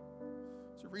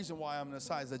 It's the reason why I'm the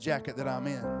size of the jacket that I'm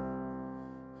in.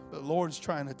 But the Lord's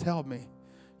trying to tell me,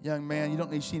 young man, you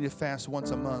need to fast once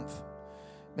a month.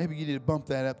 Maybe you need to bump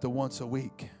that up to once a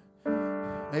week.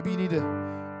 Maybe you need to,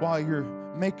 while you're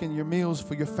making your meals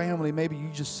for your family, maybe you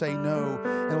just say no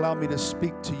and allow me to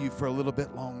speak to you for a little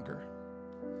bit longer.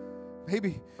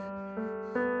 Maybe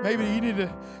you need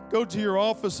to go to your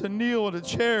office and kneel at a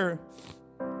chair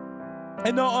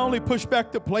and not only push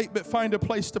back the plate, but find a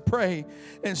place to pray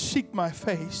and seek my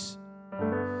face.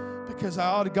 Because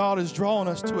God is drawing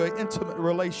us to an intimate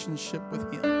relationship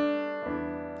with Him.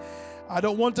 I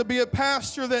don't want to be a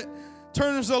pastor that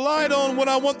turns the light on when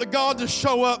I want the God to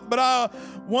show up, but I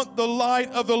want the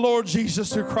light of the Lord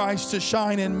Jesus Christ to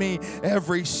shine in me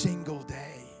every single day.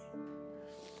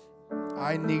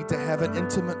 I need to have an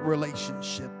intimate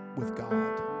relationship with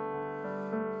God.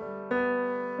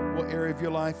 What area of your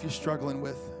life you're struggling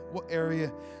with? What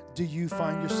area do you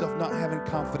find yourself not having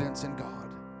confidence in God?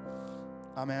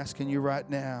 I'm asking you right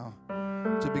now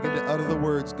to begin to utter the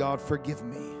words, God, forgive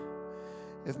me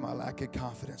of my lack of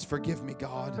confidence. Forgive me,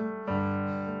 God.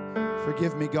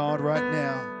 Forgive me, God, right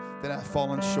now that I've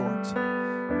fallen short.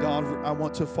 God, I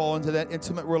want to fall into that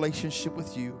intimate relationship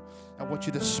with you. I want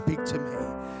you to speak to me,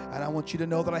 and I want you to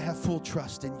know that I have full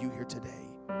trust in you here today.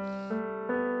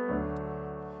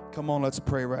 Come on, let's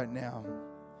pray right now.